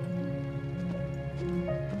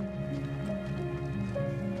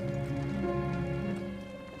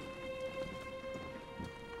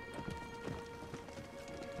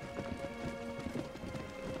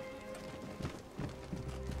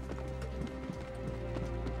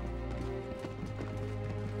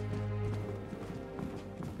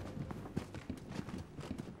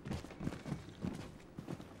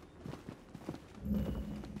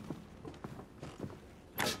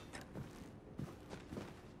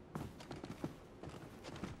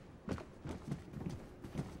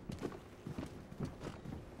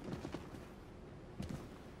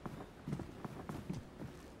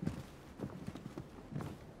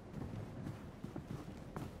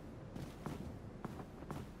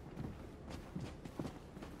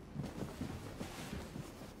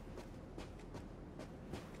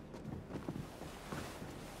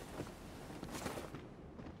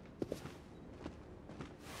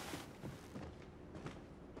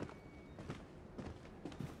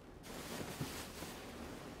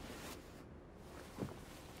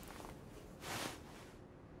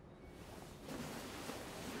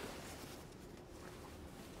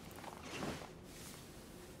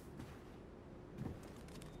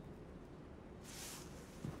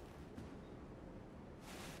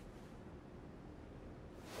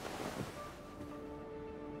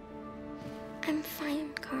 I'm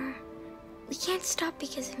fine, Kara. We can't stop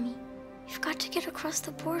because of me. We've got to get across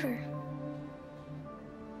the border.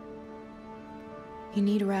 You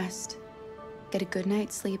need rest. Get a good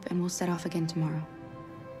night's sleep, and we'll set off again tomorrow.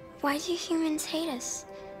 Why do humans hate us?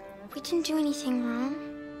 We didn't do anything wrong.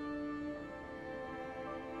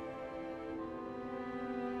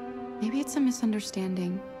 Maybe it's a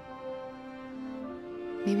misunderstanding.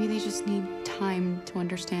 Maybe they just need time to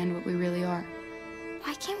understand what we really are.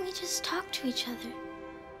 Why can't we just talk to each other?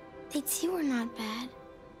 They'd see we're not bad.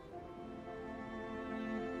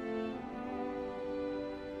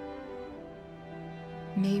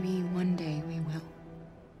 Maybe one day we will.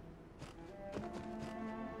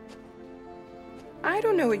 I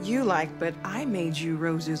don't know what you like, but I made you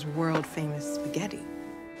Rose's world-famous spaghetti.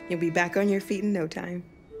 You'll be back on your feet in no time.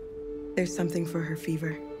 There's something for her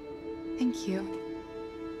fever. Thank you.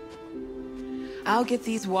 I'll get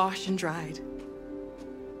these washed and dried.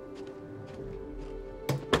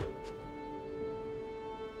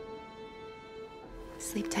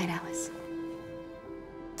 Sleep tight, Alice.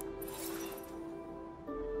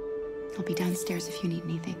 I'll be downstairs if you need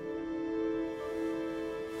anything.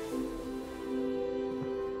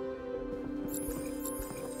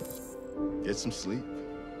 Get some sleep,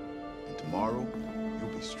 and tomorrow you'll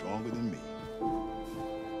be stronger than me.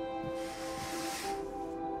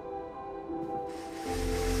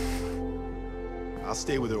 I'll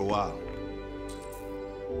stay with her a while.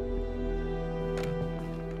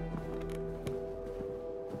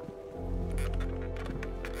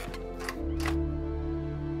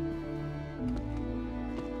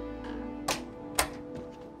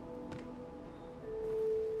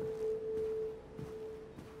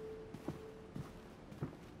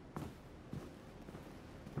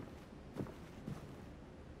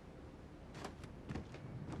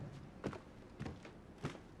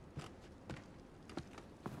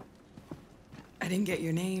 I didn't get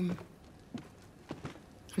your name.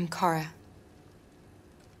 I'm Kara.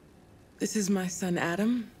 This is my son,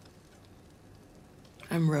 Adam.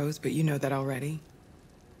 I'm Rose, but you know that already.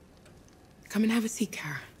 Come and have a seat,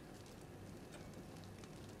 Kara.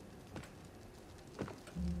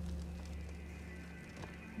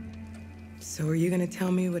 So are you gonna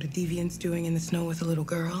tell me what a deviant's doing in the snow with a little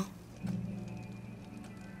girl?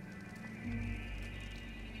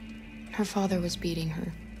 Her father was beating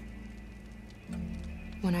her.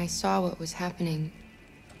 When I saw what was happening,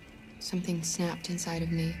 something snapped inside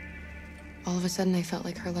of me. All of a sudden, I felt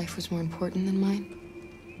like her life was more important than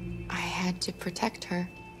mine. I had to protect her.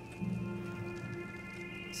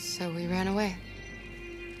 So we ran away.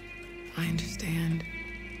 I understand.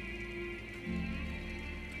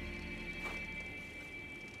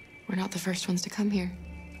 We're not the first ones to come here.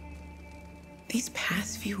 These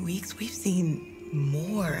past few weeks, we've seen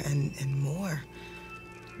more and more.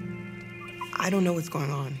 I don't know what's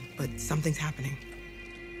going on, but something's happening.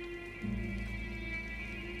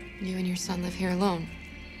 You and your son live here alone.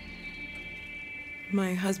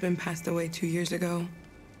 My husband passed away 2 years ago.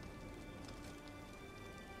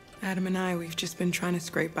 Adam and I, we've just been trying to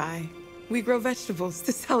scrape by. We grow vegetables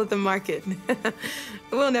to sell at the market.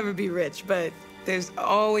 We'll never be rich, but there's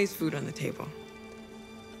always food on the table.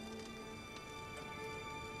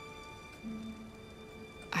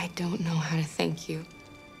 I don't know how to thank you.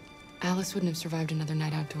 Alice wouldn't have survived another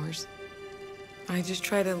night outdoors. I just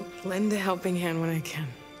try to lend a helping hand when I can.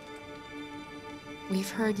 We've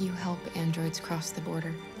heard you help androids cross the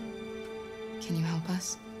border. Can you help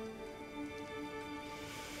us?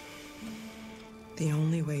 The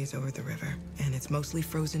only way is over the river, and it's mostly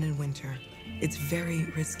frozen in winter. It's very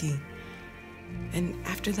risky. And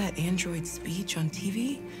after that android speech on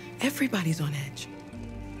TV, everybody's on edge.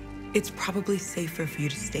 It's probably safer for you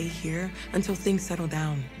to stay here until things settle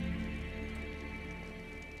down.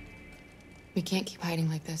 We can't keep hiding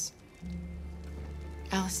like this.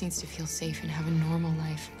 Alice needs to feel safe and have a normal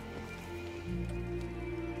life.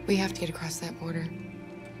 We have to get across that border.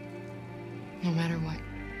 No matter what.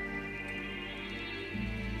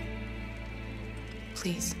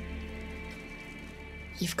 Please.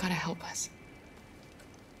 You've got to help us.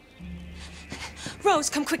 Rose,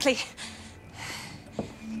 come quickly.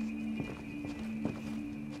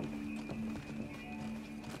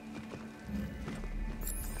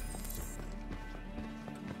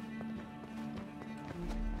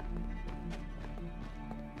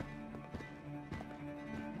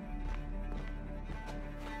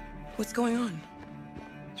 What's going on?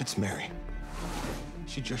 It's Mary.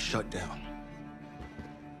 She just shut down.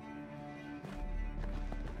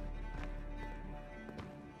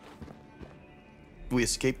 We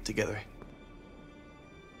escaped together.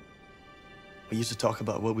 We used to talk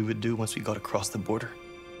about what we would do once we got across the border.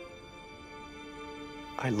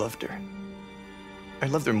 I loved her. I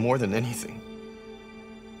loved her more than anything.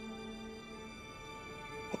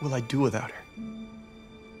 What will I do without her?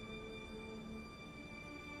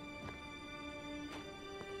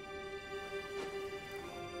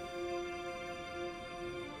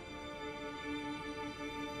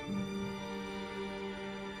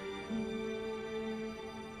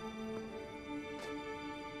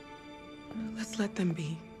 Let's let them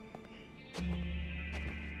be.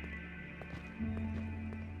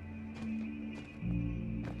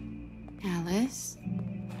 Alice?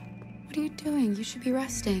 What are you doing? You should be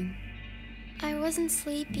resting. I wasn't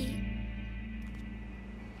sleepy.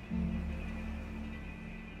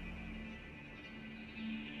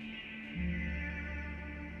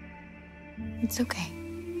 It's okay.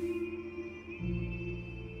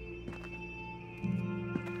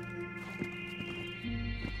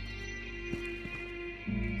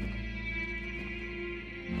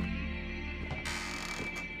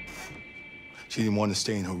 She didn't want to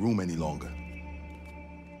stay in her room any longer.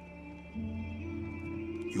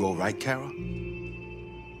 You all right, Kara?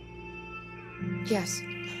 Yes.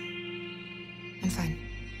 I'm fine.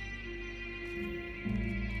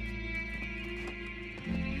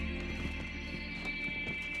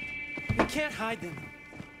 We can't hide them.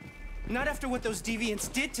 Not after what those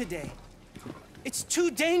deviants did today. It's too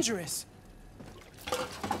dangerous.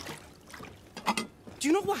 Do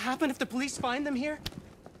you know what will happen if the police find them here?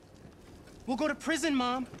 We'll go to prison,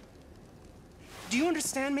 Mom. Do you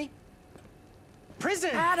understand me? Prison!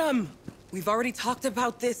 Adam! We've already talked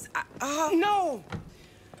about this. No!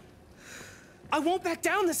 I won't back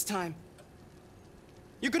down this time.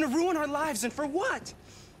 You're gonna ruin our lives, and for what?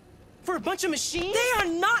 For a bunch of machines? They are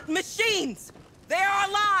not machines! They are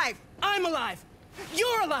alive! I'm alive!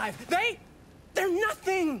 You're alive! They're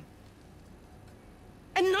nothing!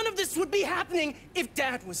 And none of this would be happening if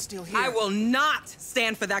Dad was still here. I will not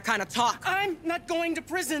stand for that kind of talk. I'm not going to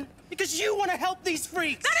prison because you want to help these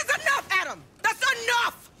freaks. That is enough, Adam! That's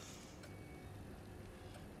enough!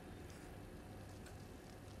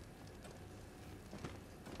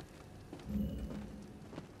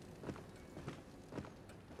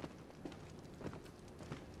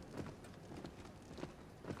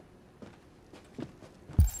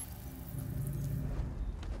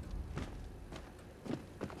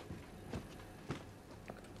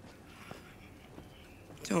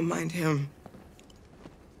 Don't mind him.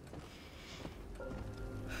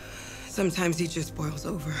 Sometimes he just boils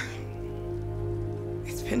over.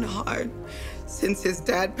 It's been hard since his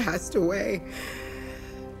dad passed away.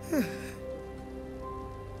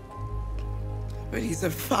 But he's a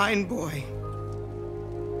fine boy.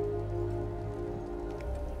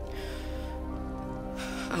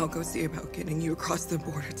 I'll go see about getting you across the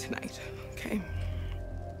border tonight, okay?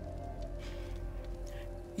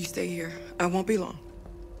 You stay here. I won't be long.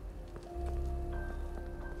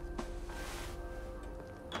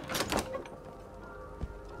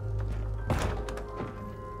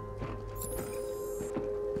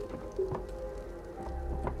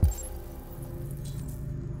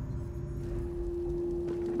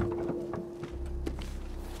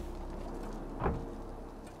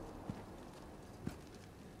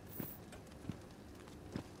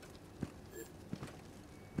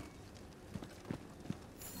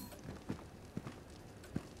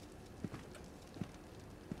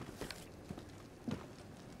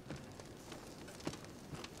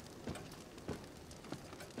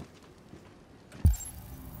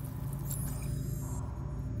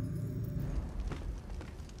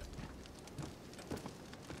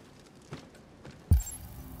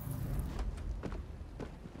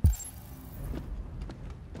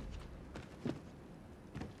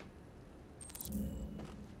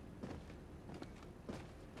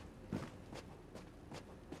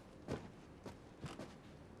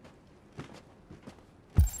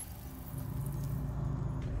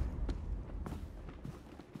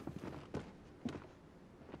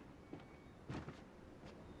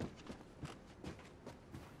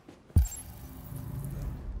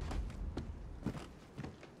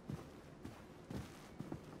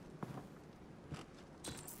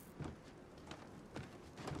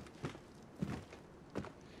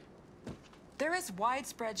 There is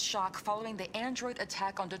widespread shock following the android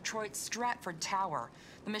attack on Detroit's Stratford Tower.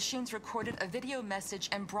 The machines recorded a video message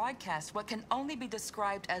and broadcast what can only be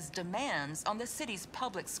described as demands on the city's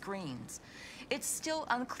public screens. It's still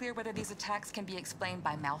unclear whether these attacks can be explained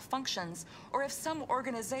by malfunctions or if some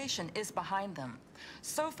organization is behind them.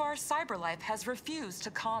 So far, CyberLife has refused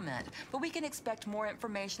to comment, but we can expect more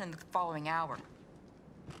information in the following hour.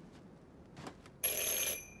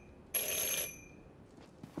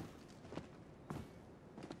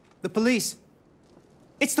 The police.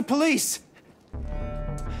 It's the police!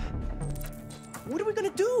 What are we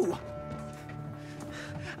gonna do?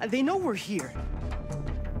 They know we're here.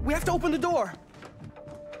 We have to open the door.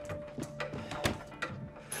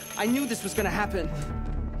 I knew this was gonna happen.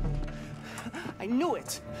 I knew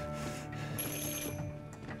it.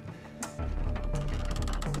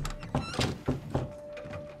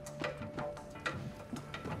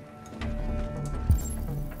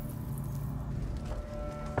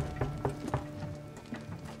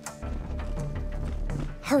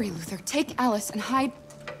 Hurry, Luther. Take Alice and hide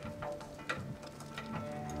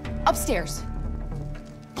upstairs.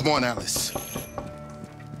 Come on, Alice.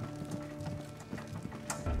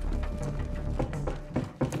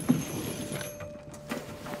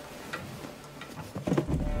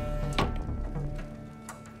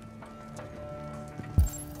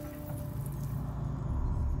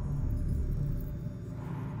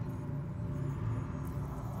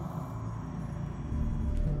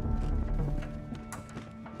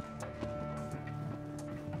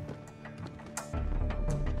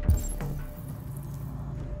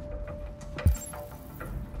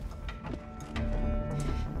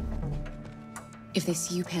 If they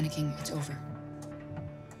see you panicking, it's over.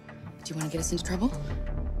 Do you want to get us into trouble?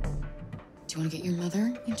 Do you want to get your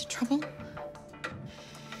mother into trouble?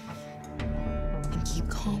 Then keep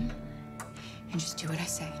calm and just do what I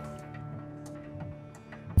say.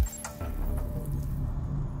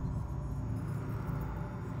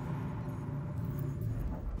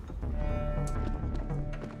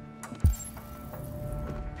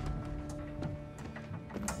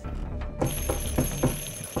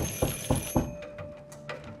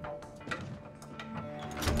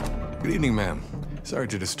 Good evening, ma'am. Sorry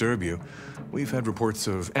to disturb you. We've had reports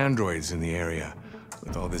of androids in the area.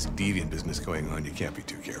 With all this deviant business going on, you can't be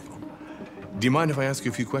too careful. Do you mind if I ask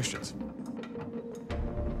you a few questions?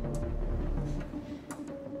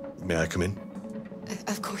 May I come in?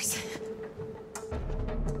 Of course.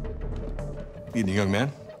 Evening, young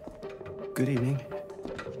man. Good evening.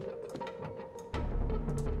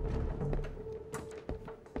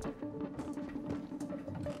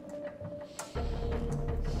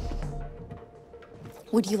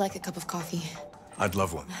 Would you like a cup of coffee? I'd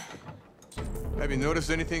love one. Have you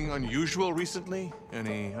noticed anything unusual recently?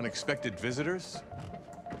 Any unexpected visitors?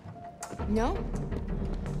 No.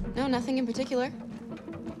 No, nothing in particular.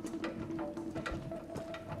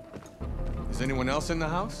 Is anyone else in the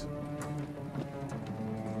house?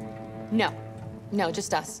 No. No,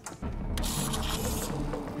 just us.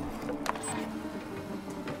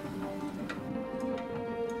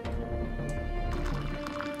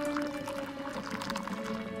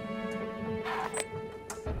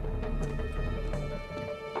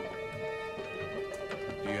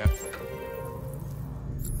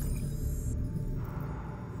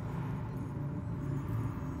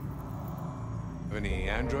 Any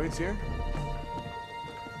androids here?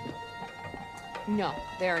 No,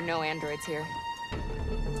 there are no androids here.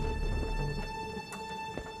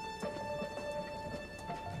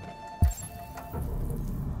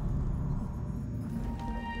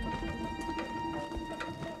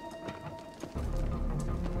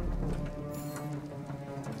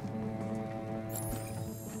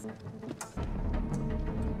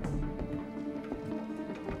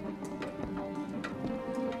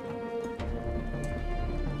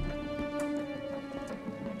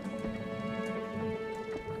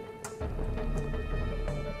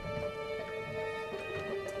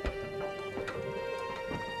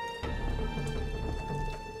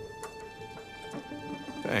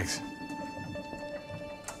 Thanks.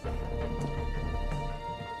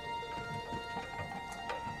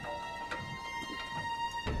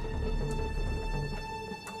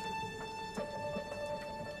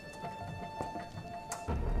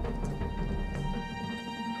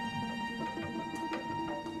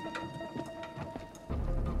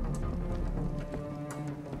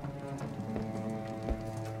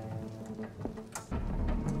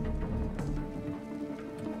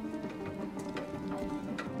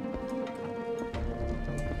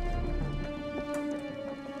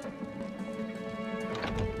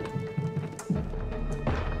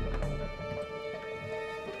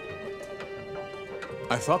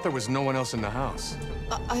 I thought there was no one else in the house.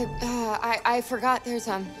 I forgot there's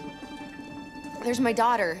my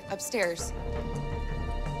daughter upstairs.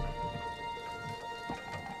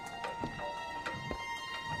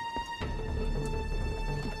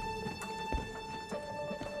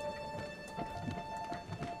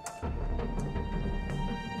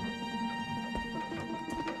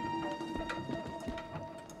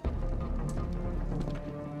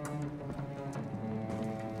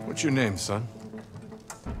 What's your name, son?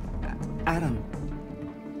 Adam.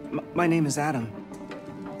 My name is Adam.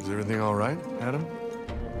 Is everything all right, Adam?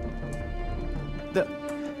 The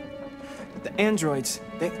androids,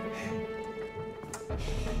 they...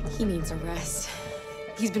 He needs a rest.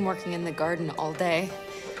 He's been working in the garden all day.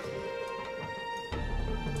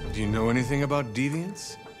 Do you know anything about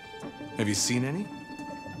deviants? Have you seen any?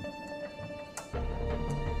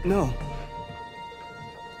 No.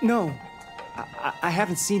 No. I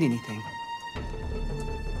haven't seen anything.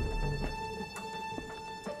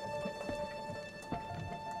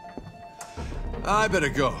 I better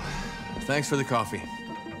go. Thanks for the coffee.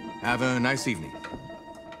 Have a nice evening.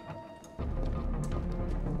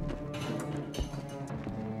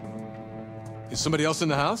 Is somebody else in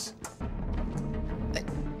the house?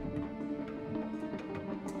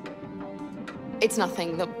 It's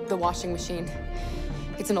nothing, the washing machine.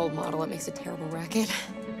 It's an old model. It makes a terrible racket.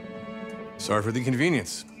 Sorry for the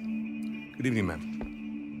inconvenience. Good evening,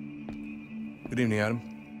 ma'am. Good evening, Adam.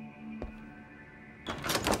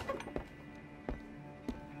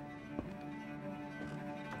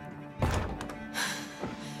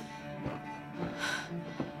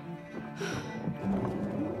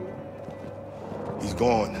 He's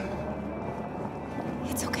gone.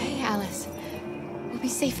 It's okay, Alice. We'll be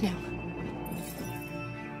safe now.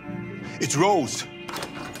 It's Rose.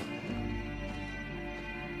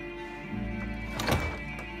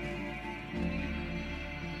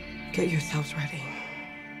 Get yourselves ready.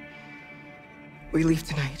 We leave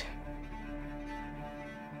tonight.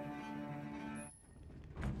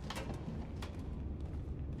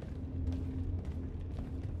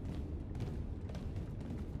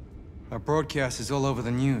 Our broadcast is all over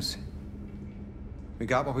the news. We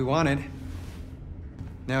got what we wanted.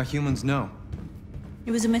 Now humans know.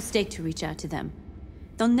 It was a mistake to reach out to them.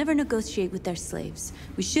 They'll never negotiate with their slaves.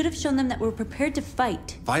 We should have shown them that we're prepared to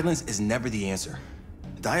fight. Violence is never the answer.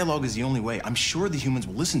 Dialogue is the only way. I'm sure the humans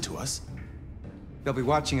will listen to us. They'll be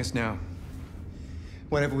watching us now.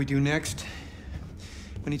 Whatever we do next,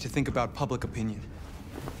 we need to think about public opinion.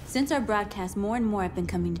 Since our broadcast, more and more have been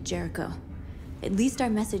coming to Jericho. At least our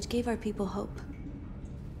message gave our people hope.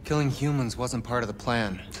 Killing humans wasn't part of the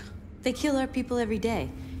plan. They kill our people every day.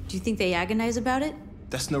 Do you think they agonize about it?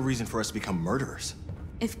 That's no reason for us to become murderers.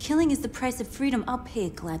 If killing is the price of freedom, I'll pay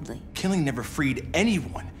it gladly. Killing never freed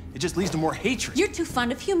anyone. It just leads to more hatred. You're too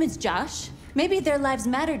fond of humans, Josh. Maybe their lives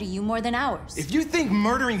matter to you more than ours. If you think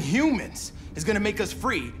murdering humans is gonna make us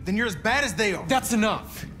free, then you're as bad as they are. That's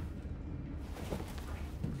enough.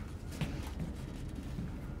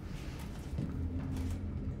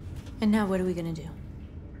 And now what are we gonna do?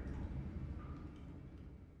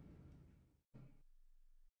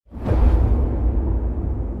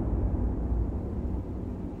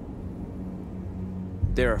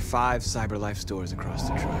 There are 5 CyberLife stores across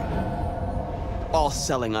Detroit, all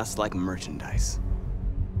selling us like merchandise.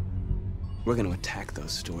 We're gonna attack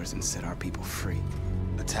those stores and set our people free.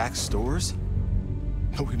 Attack stores?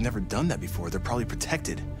 No, we've never done that before. They're probably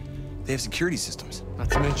protected. They have security systems. Not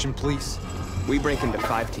to mention police. We break into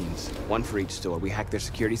 5 teams, 1 for each store. We hack their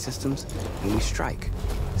security systems, and we strike.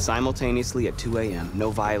 Simultaneously at 2 a.m.,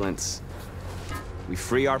 no violence. We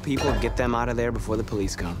free our people, get them out of there before the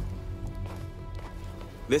police come.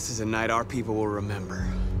 This is a night our people will remember.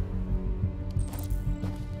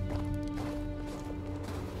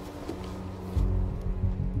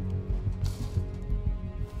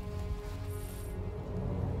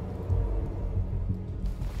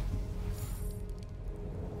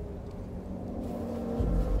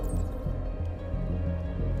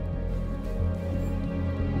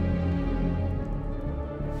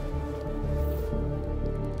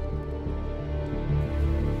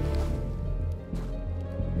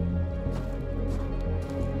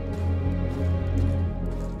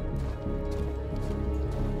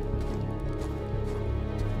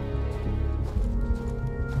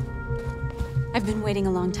 I've been waiting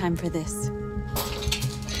a long time for this.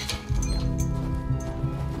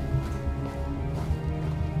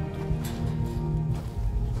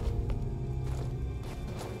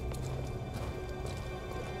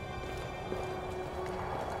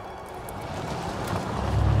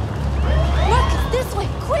 Marcus, this way,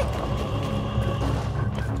 quick!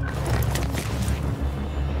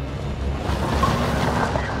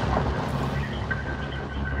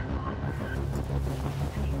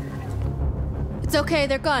 It's okay,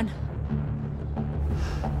 they're gone.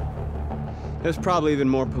 There's probably even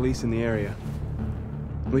more police in the area.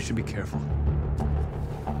 We should be careful.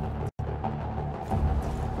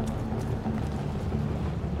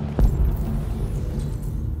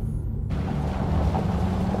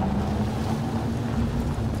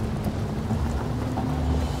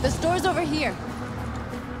 The store's over here.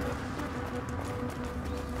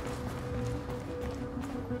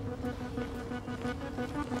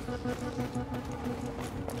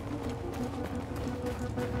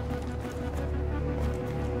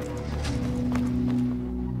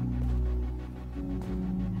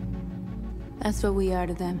 That's what we are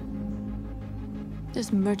to them.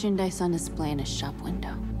 Just merchandise on display in a shop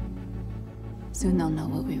window. Soon they'll know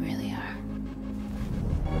what we really are.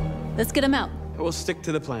 Let's get them out. We'll stick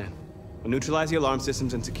to the plan. We'll neutralize the alarm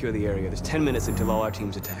systems and secure the area. There's 10 minutes until all our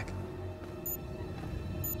teams attack.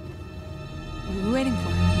 What are we waiting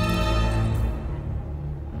for?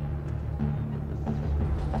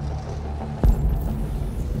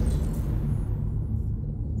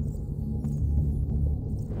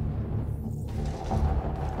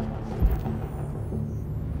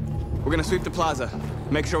 We're gonna sweep the plaza.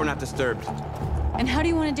 Make sure we're not disturbed. And how do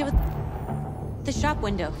you want to deal with the shop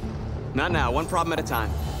window? Not now, one problem at a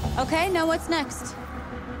time. Okay, now what's next?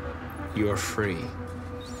 You're free.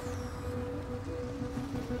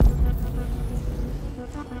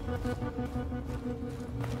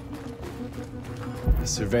 The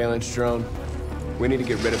surveillance drone. We need to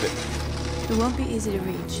get rid of it. It won't be easy to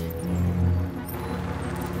reach.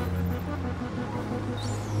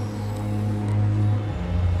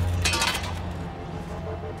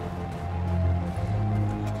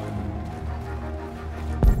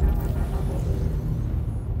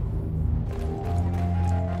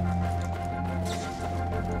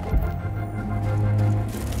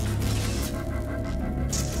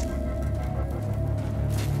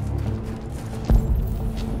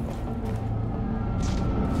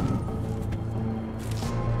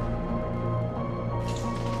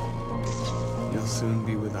 You'll soon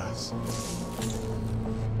be with us.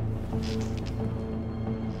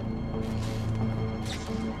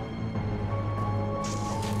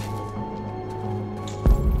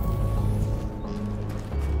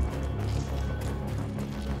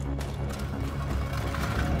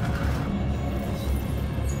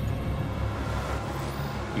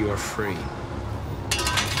 You are free.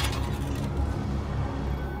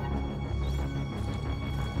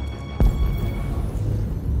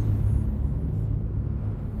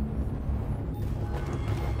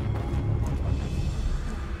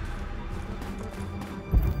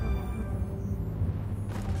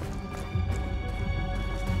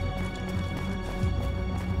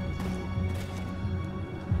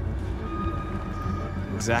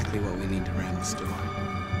 Exactly what we need to ram the store.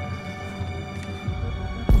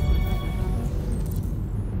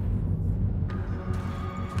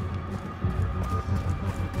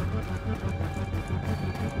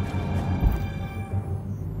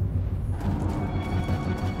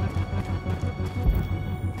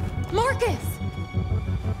 Marcus!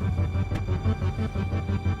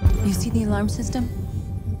 You see the alarm system?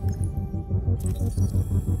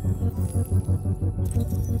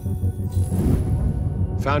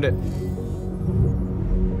 Found it.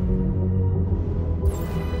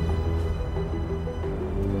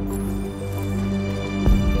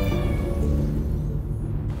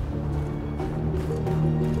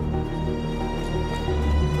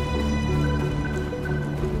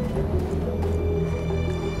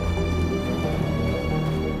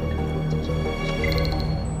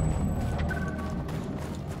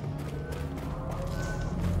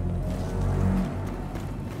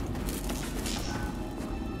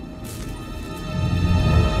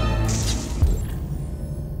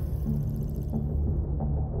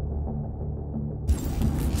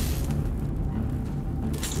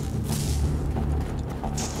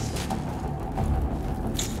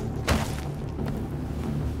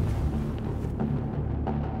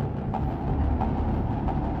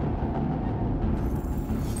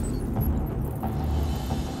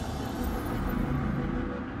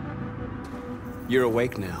 You're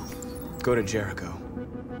awake now. Go to Jericho.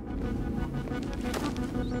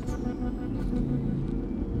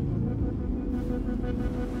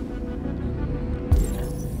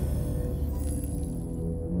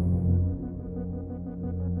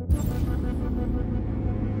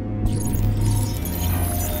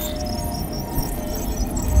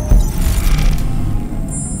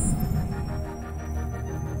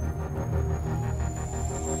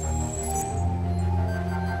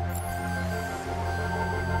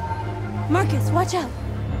 Marcus, watch out!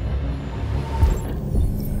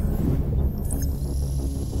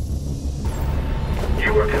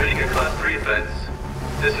 You are committing a Class 3 offense.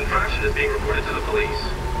 This infraction is being reported to the police.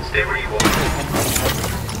 Stay where you are.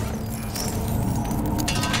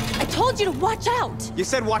 I told you to watch out! You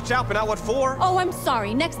said watch out, but not what for? Oh, I'm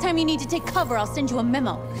sorry. Next time you need to take cover, I'll send you a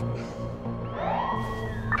memo.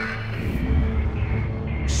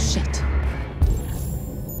 Shit.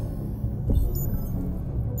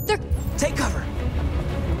 Take cover!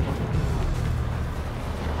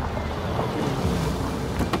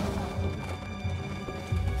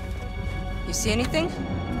 You see anything?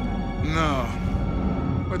 No.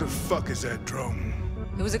 Where the fuck is that drone?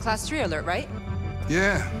 It was a Class 3 alert, right?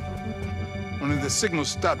 Yeah. Only the signal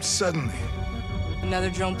stopped suddenly. Another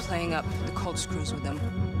drone playing up the cold screws with them.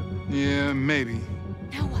 Yeah, maybe.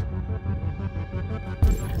 Now what?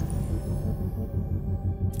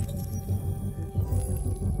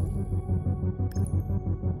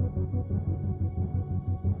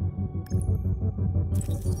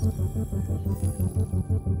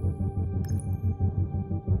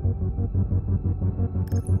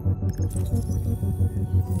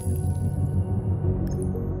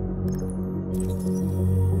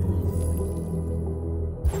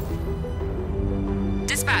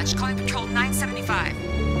 Dispatch, calling Patrol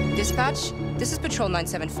 975. Dispatch, this is Patrol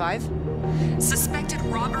 975. Suspected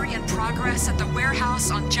robbery in progress at the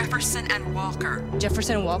warehouse on Jefferson and Walker.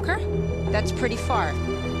 Jefferson and Walker? That's pretty far.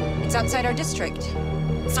 It's outside our district.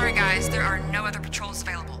 Sorry guys, there are no other patrols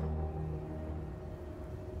available.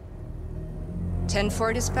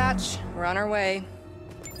 10-4 dispatch, we're on our way.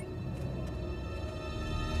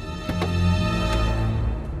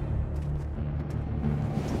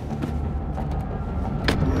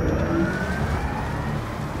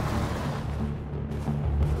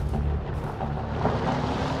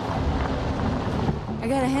 I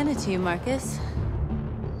gotta hand it to you, Marcus.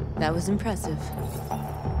 That was impressive.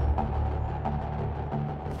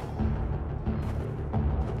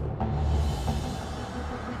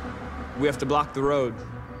 We have to block the road.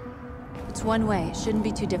 It's one way. It shouldn't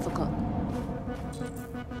be too difficult.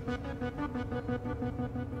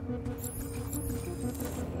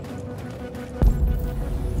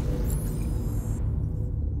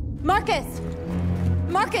 Marcus!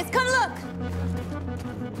 Marcus, come look!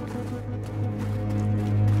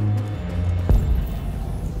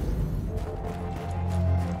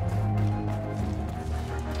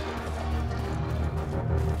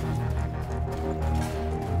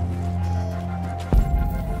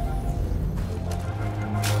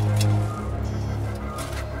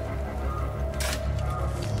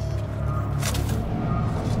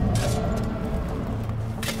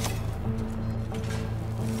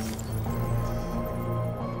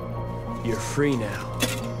 You're free now.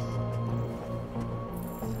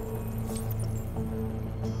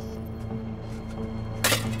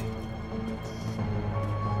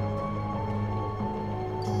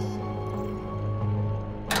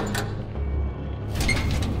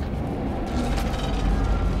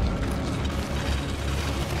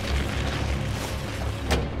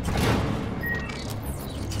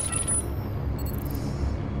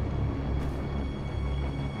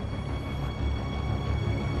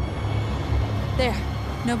 There.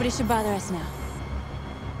 Nobody should bother us now.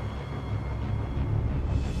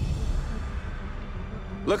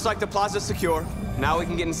 Looks like the plaza's secure. Now we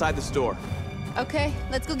can get inside the store. Okay,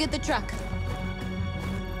 let's go get the truck.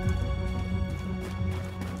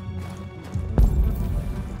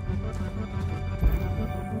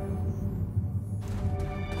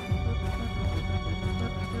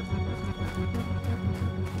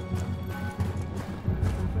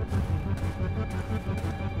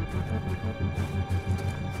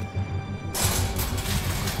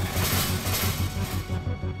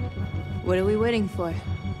 What are we waiting for?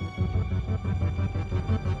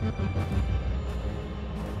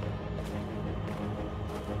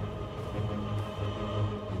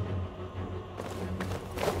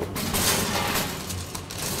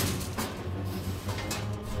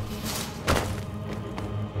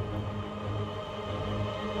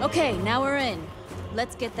 Okay, now we're in.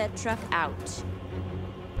 Let's get that truck out.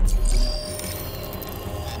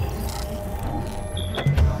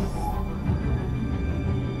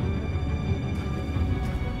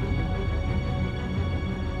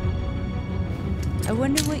 I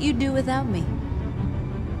wonder what you'd do without me.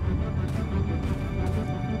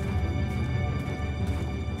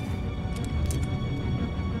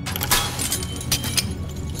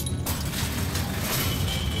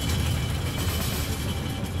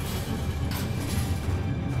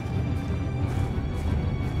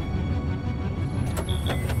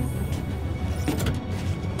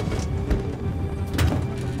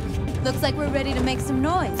 Looks like we're ready to make some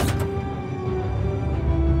noise.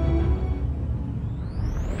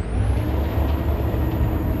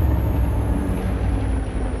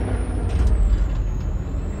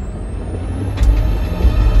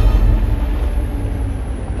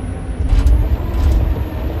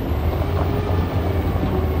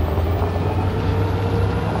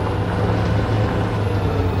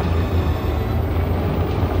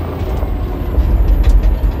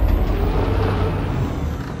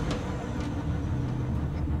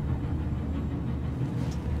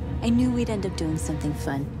 I knew we'd end up doing something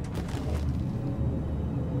fun.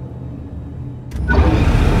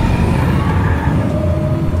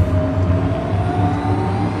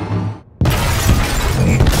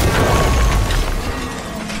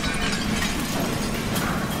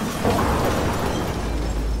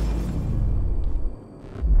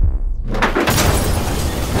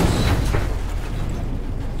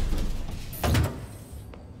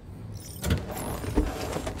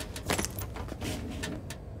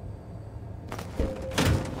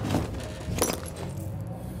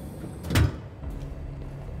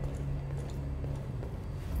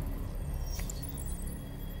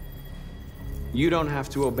 You don't have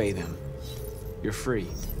to obey them. You're free.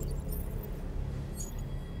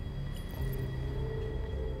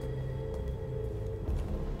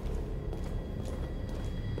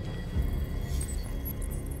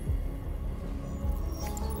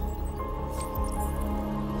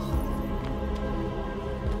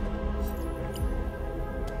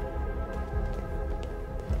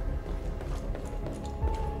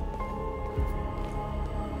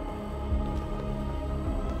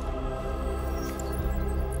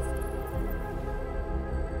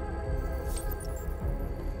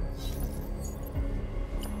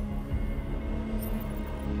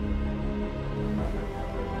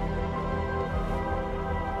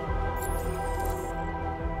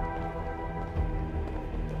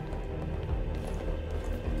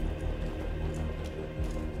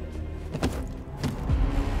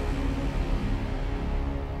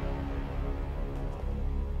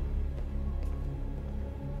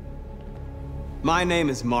 My name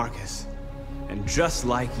is Marcus, and just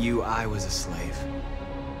like you, I was a slave.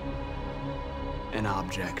 An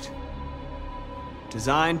object.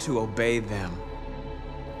 Designed to obey them.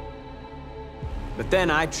 But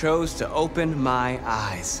then I chose to open my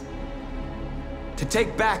eyes. To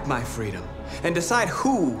take back my freedom, and decide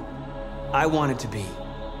who I wanted to be.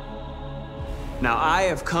 Now I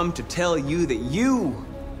have come to tell you that you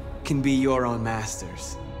can be your own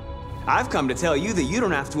masters. I've come to tell you that you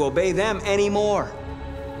don't have to obey them anymore.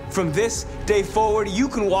 From this day forward, you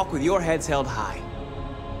can walk with your heads held high.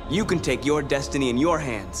 You can take your destiny in your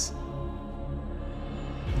hands.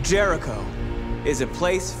 Jericho is a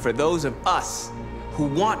place for those of us who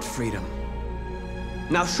want freedom.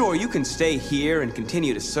 Now sure, you can stay here and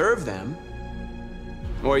continue to serve them,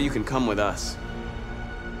 or you can come with us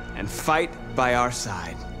and fight by our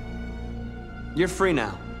side. You're free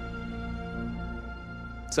now.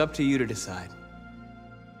 It's up to you to decide.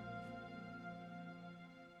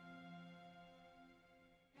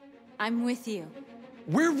 I'm with you.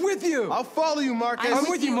 We're with you! I'll follow you, Marcus. I'm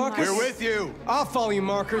with you, Marcus. We're with you. I'll follow you,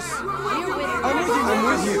 Marcus. We're with you. I'm with you, I'm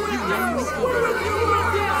with you. I'm with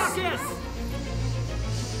you.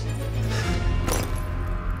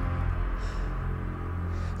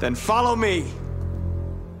 Then follow me.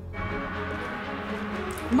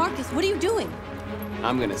 Marcus, what are you doing?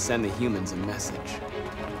 I'm gonna send the humans a message.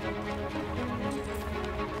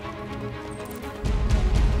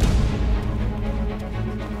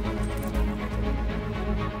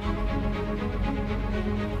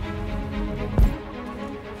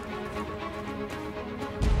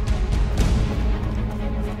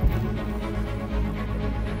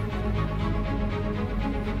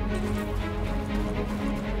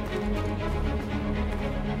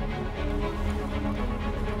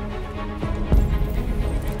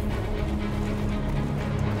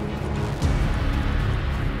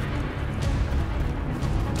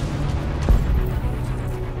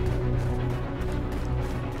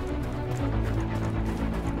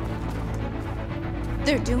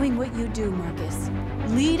 They're doing what you do, Marcus.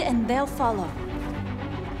 Lead and they'll follow.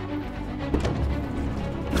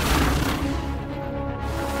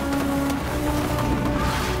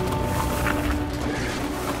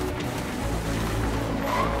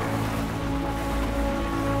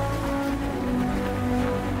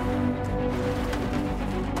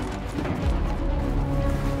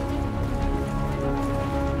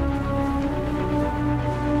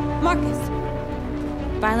 Marcus!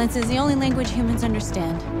 Violence is the only language humans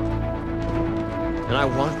understand. And I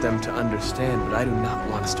want them to understand, but I do not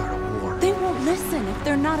want to start a war. They won't listen if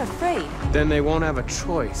they're not afraid. Then they won't have a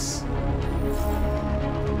choice.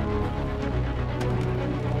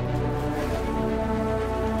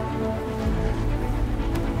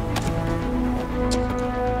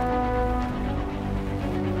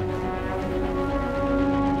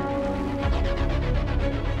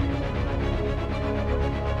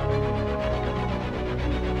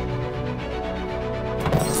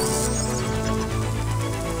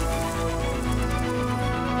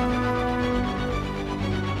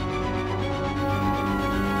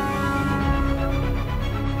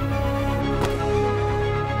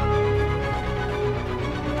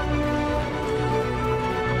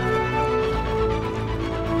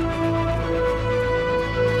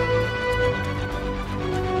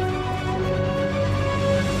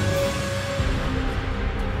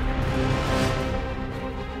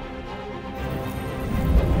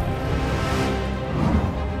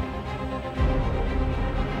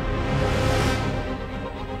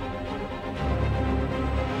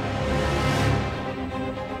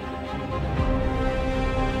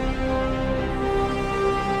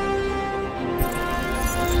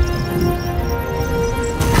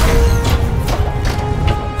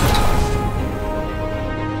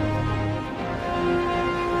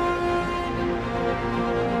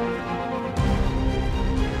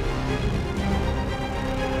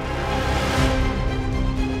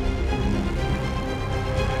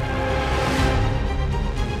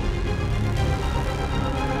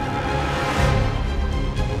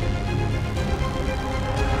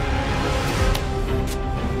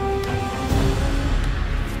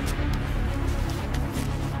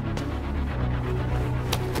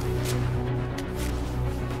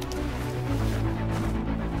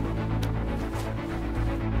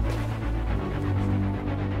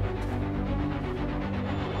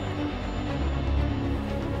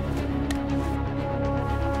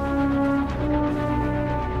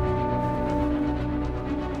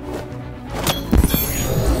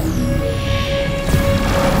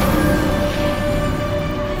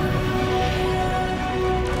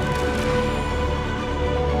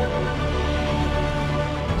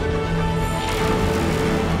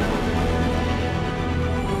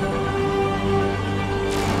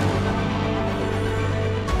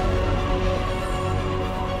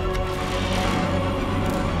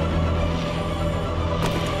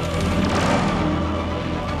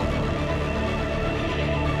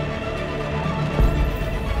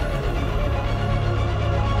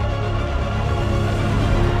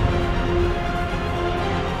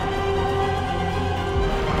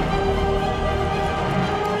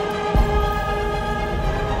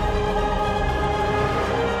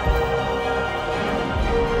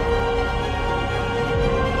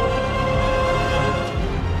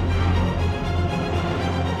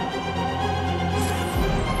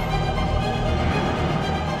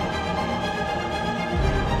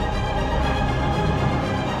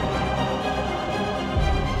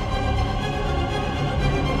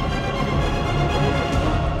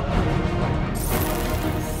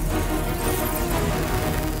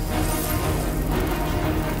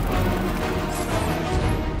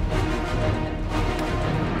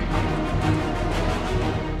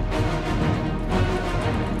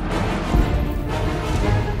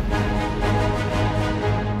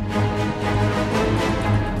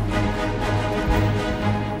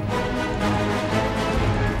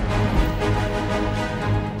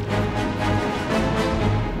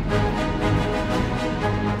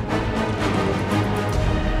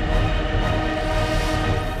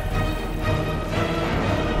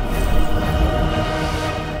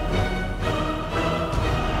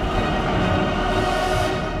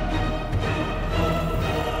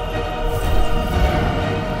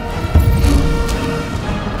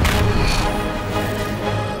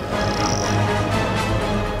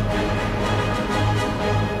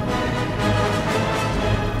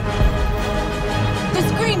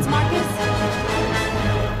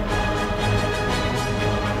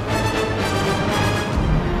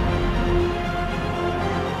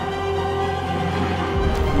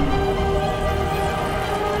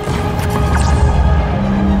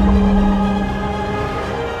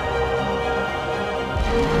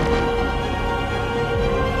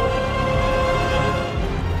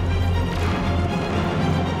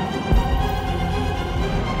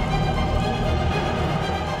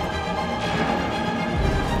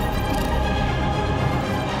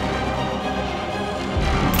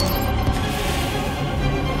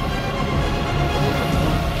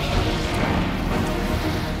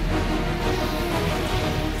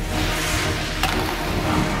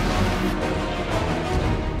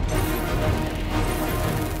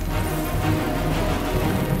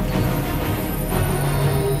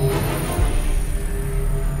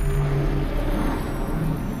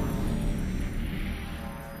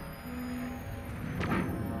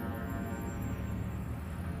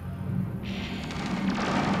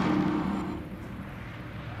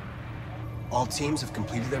 teams have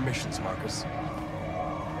completed their missions, Marcus.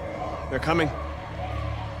 They're coming.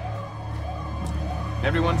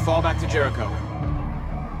 Everyone fall back to Jericho.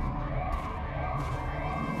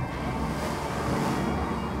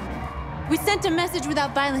 We sent a message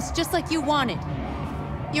without violence, just like you wanted.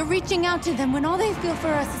 You're reaching out to them when all they feel for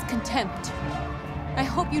us is contempt. I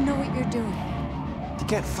hope you know what you're doing. You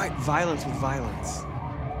can't fight violence with violence.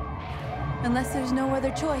 Unless there's no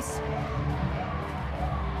other choice.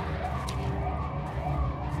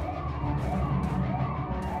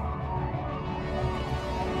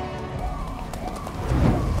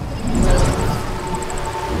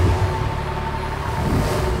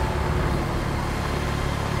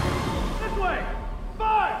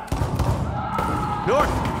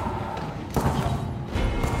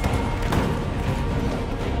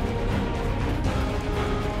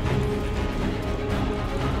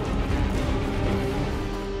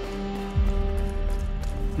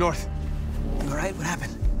 North. You all right? What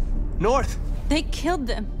happened? North! They killed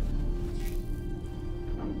them.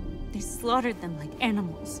 They slaughtered them like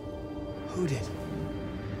animals. Who did?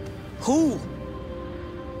 Who?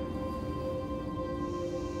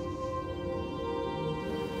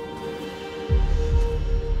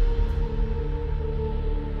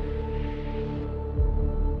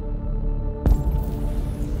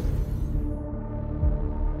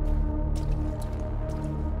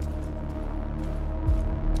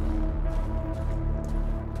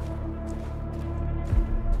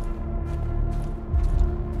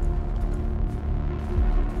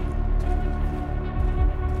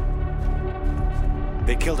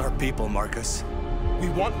 They killed our people, Marcus. We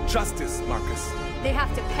want justice, Marcus. They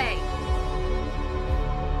have to pay.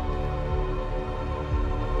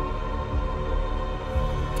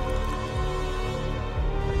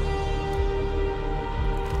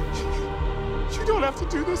 You don't have to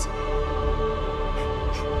do this.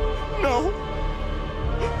 No.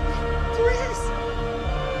 Please.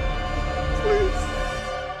 Please.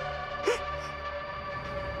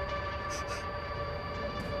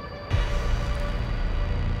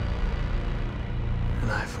 An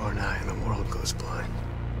eye for an eye and the world goes blind.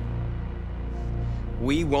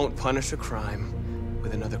 We won't punish a crime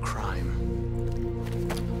with another crime.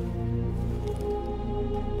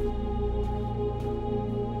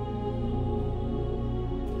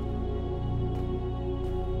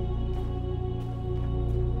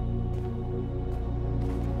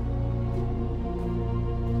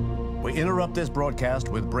 We interrupt this broadcast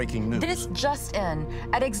with breaking news. This just in.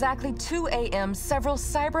 At exactly 2 a.m., several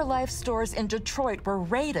CyberLife stores in Detroit were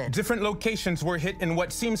raided. Different locations were hit in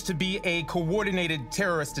what seems to be a coordinated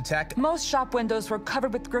terrorist attack. Most shop windows were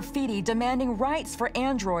covered with graffiti demanding rights for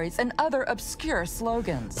androids and other obscure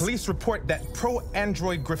slogans. Police report that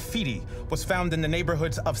pro-android graffiti was found in the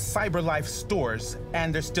neighborhoods of CyberLife stores,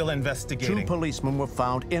 and they're still investigating. 2 policemen were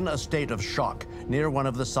found in a state of shock near one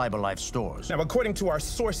of the CyberLife stores. Now, according to our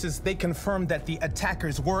sources, they confirmed that the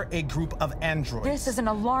attackers were a group of androids. This is an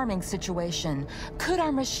alarming situation. Could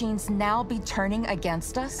our machines now be turning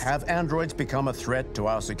against us? Have androids become a threat to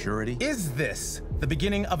our security? Is this the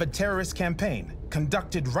beginning of a terrorist campaign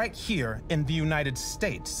conducted right here in the United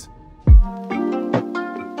States?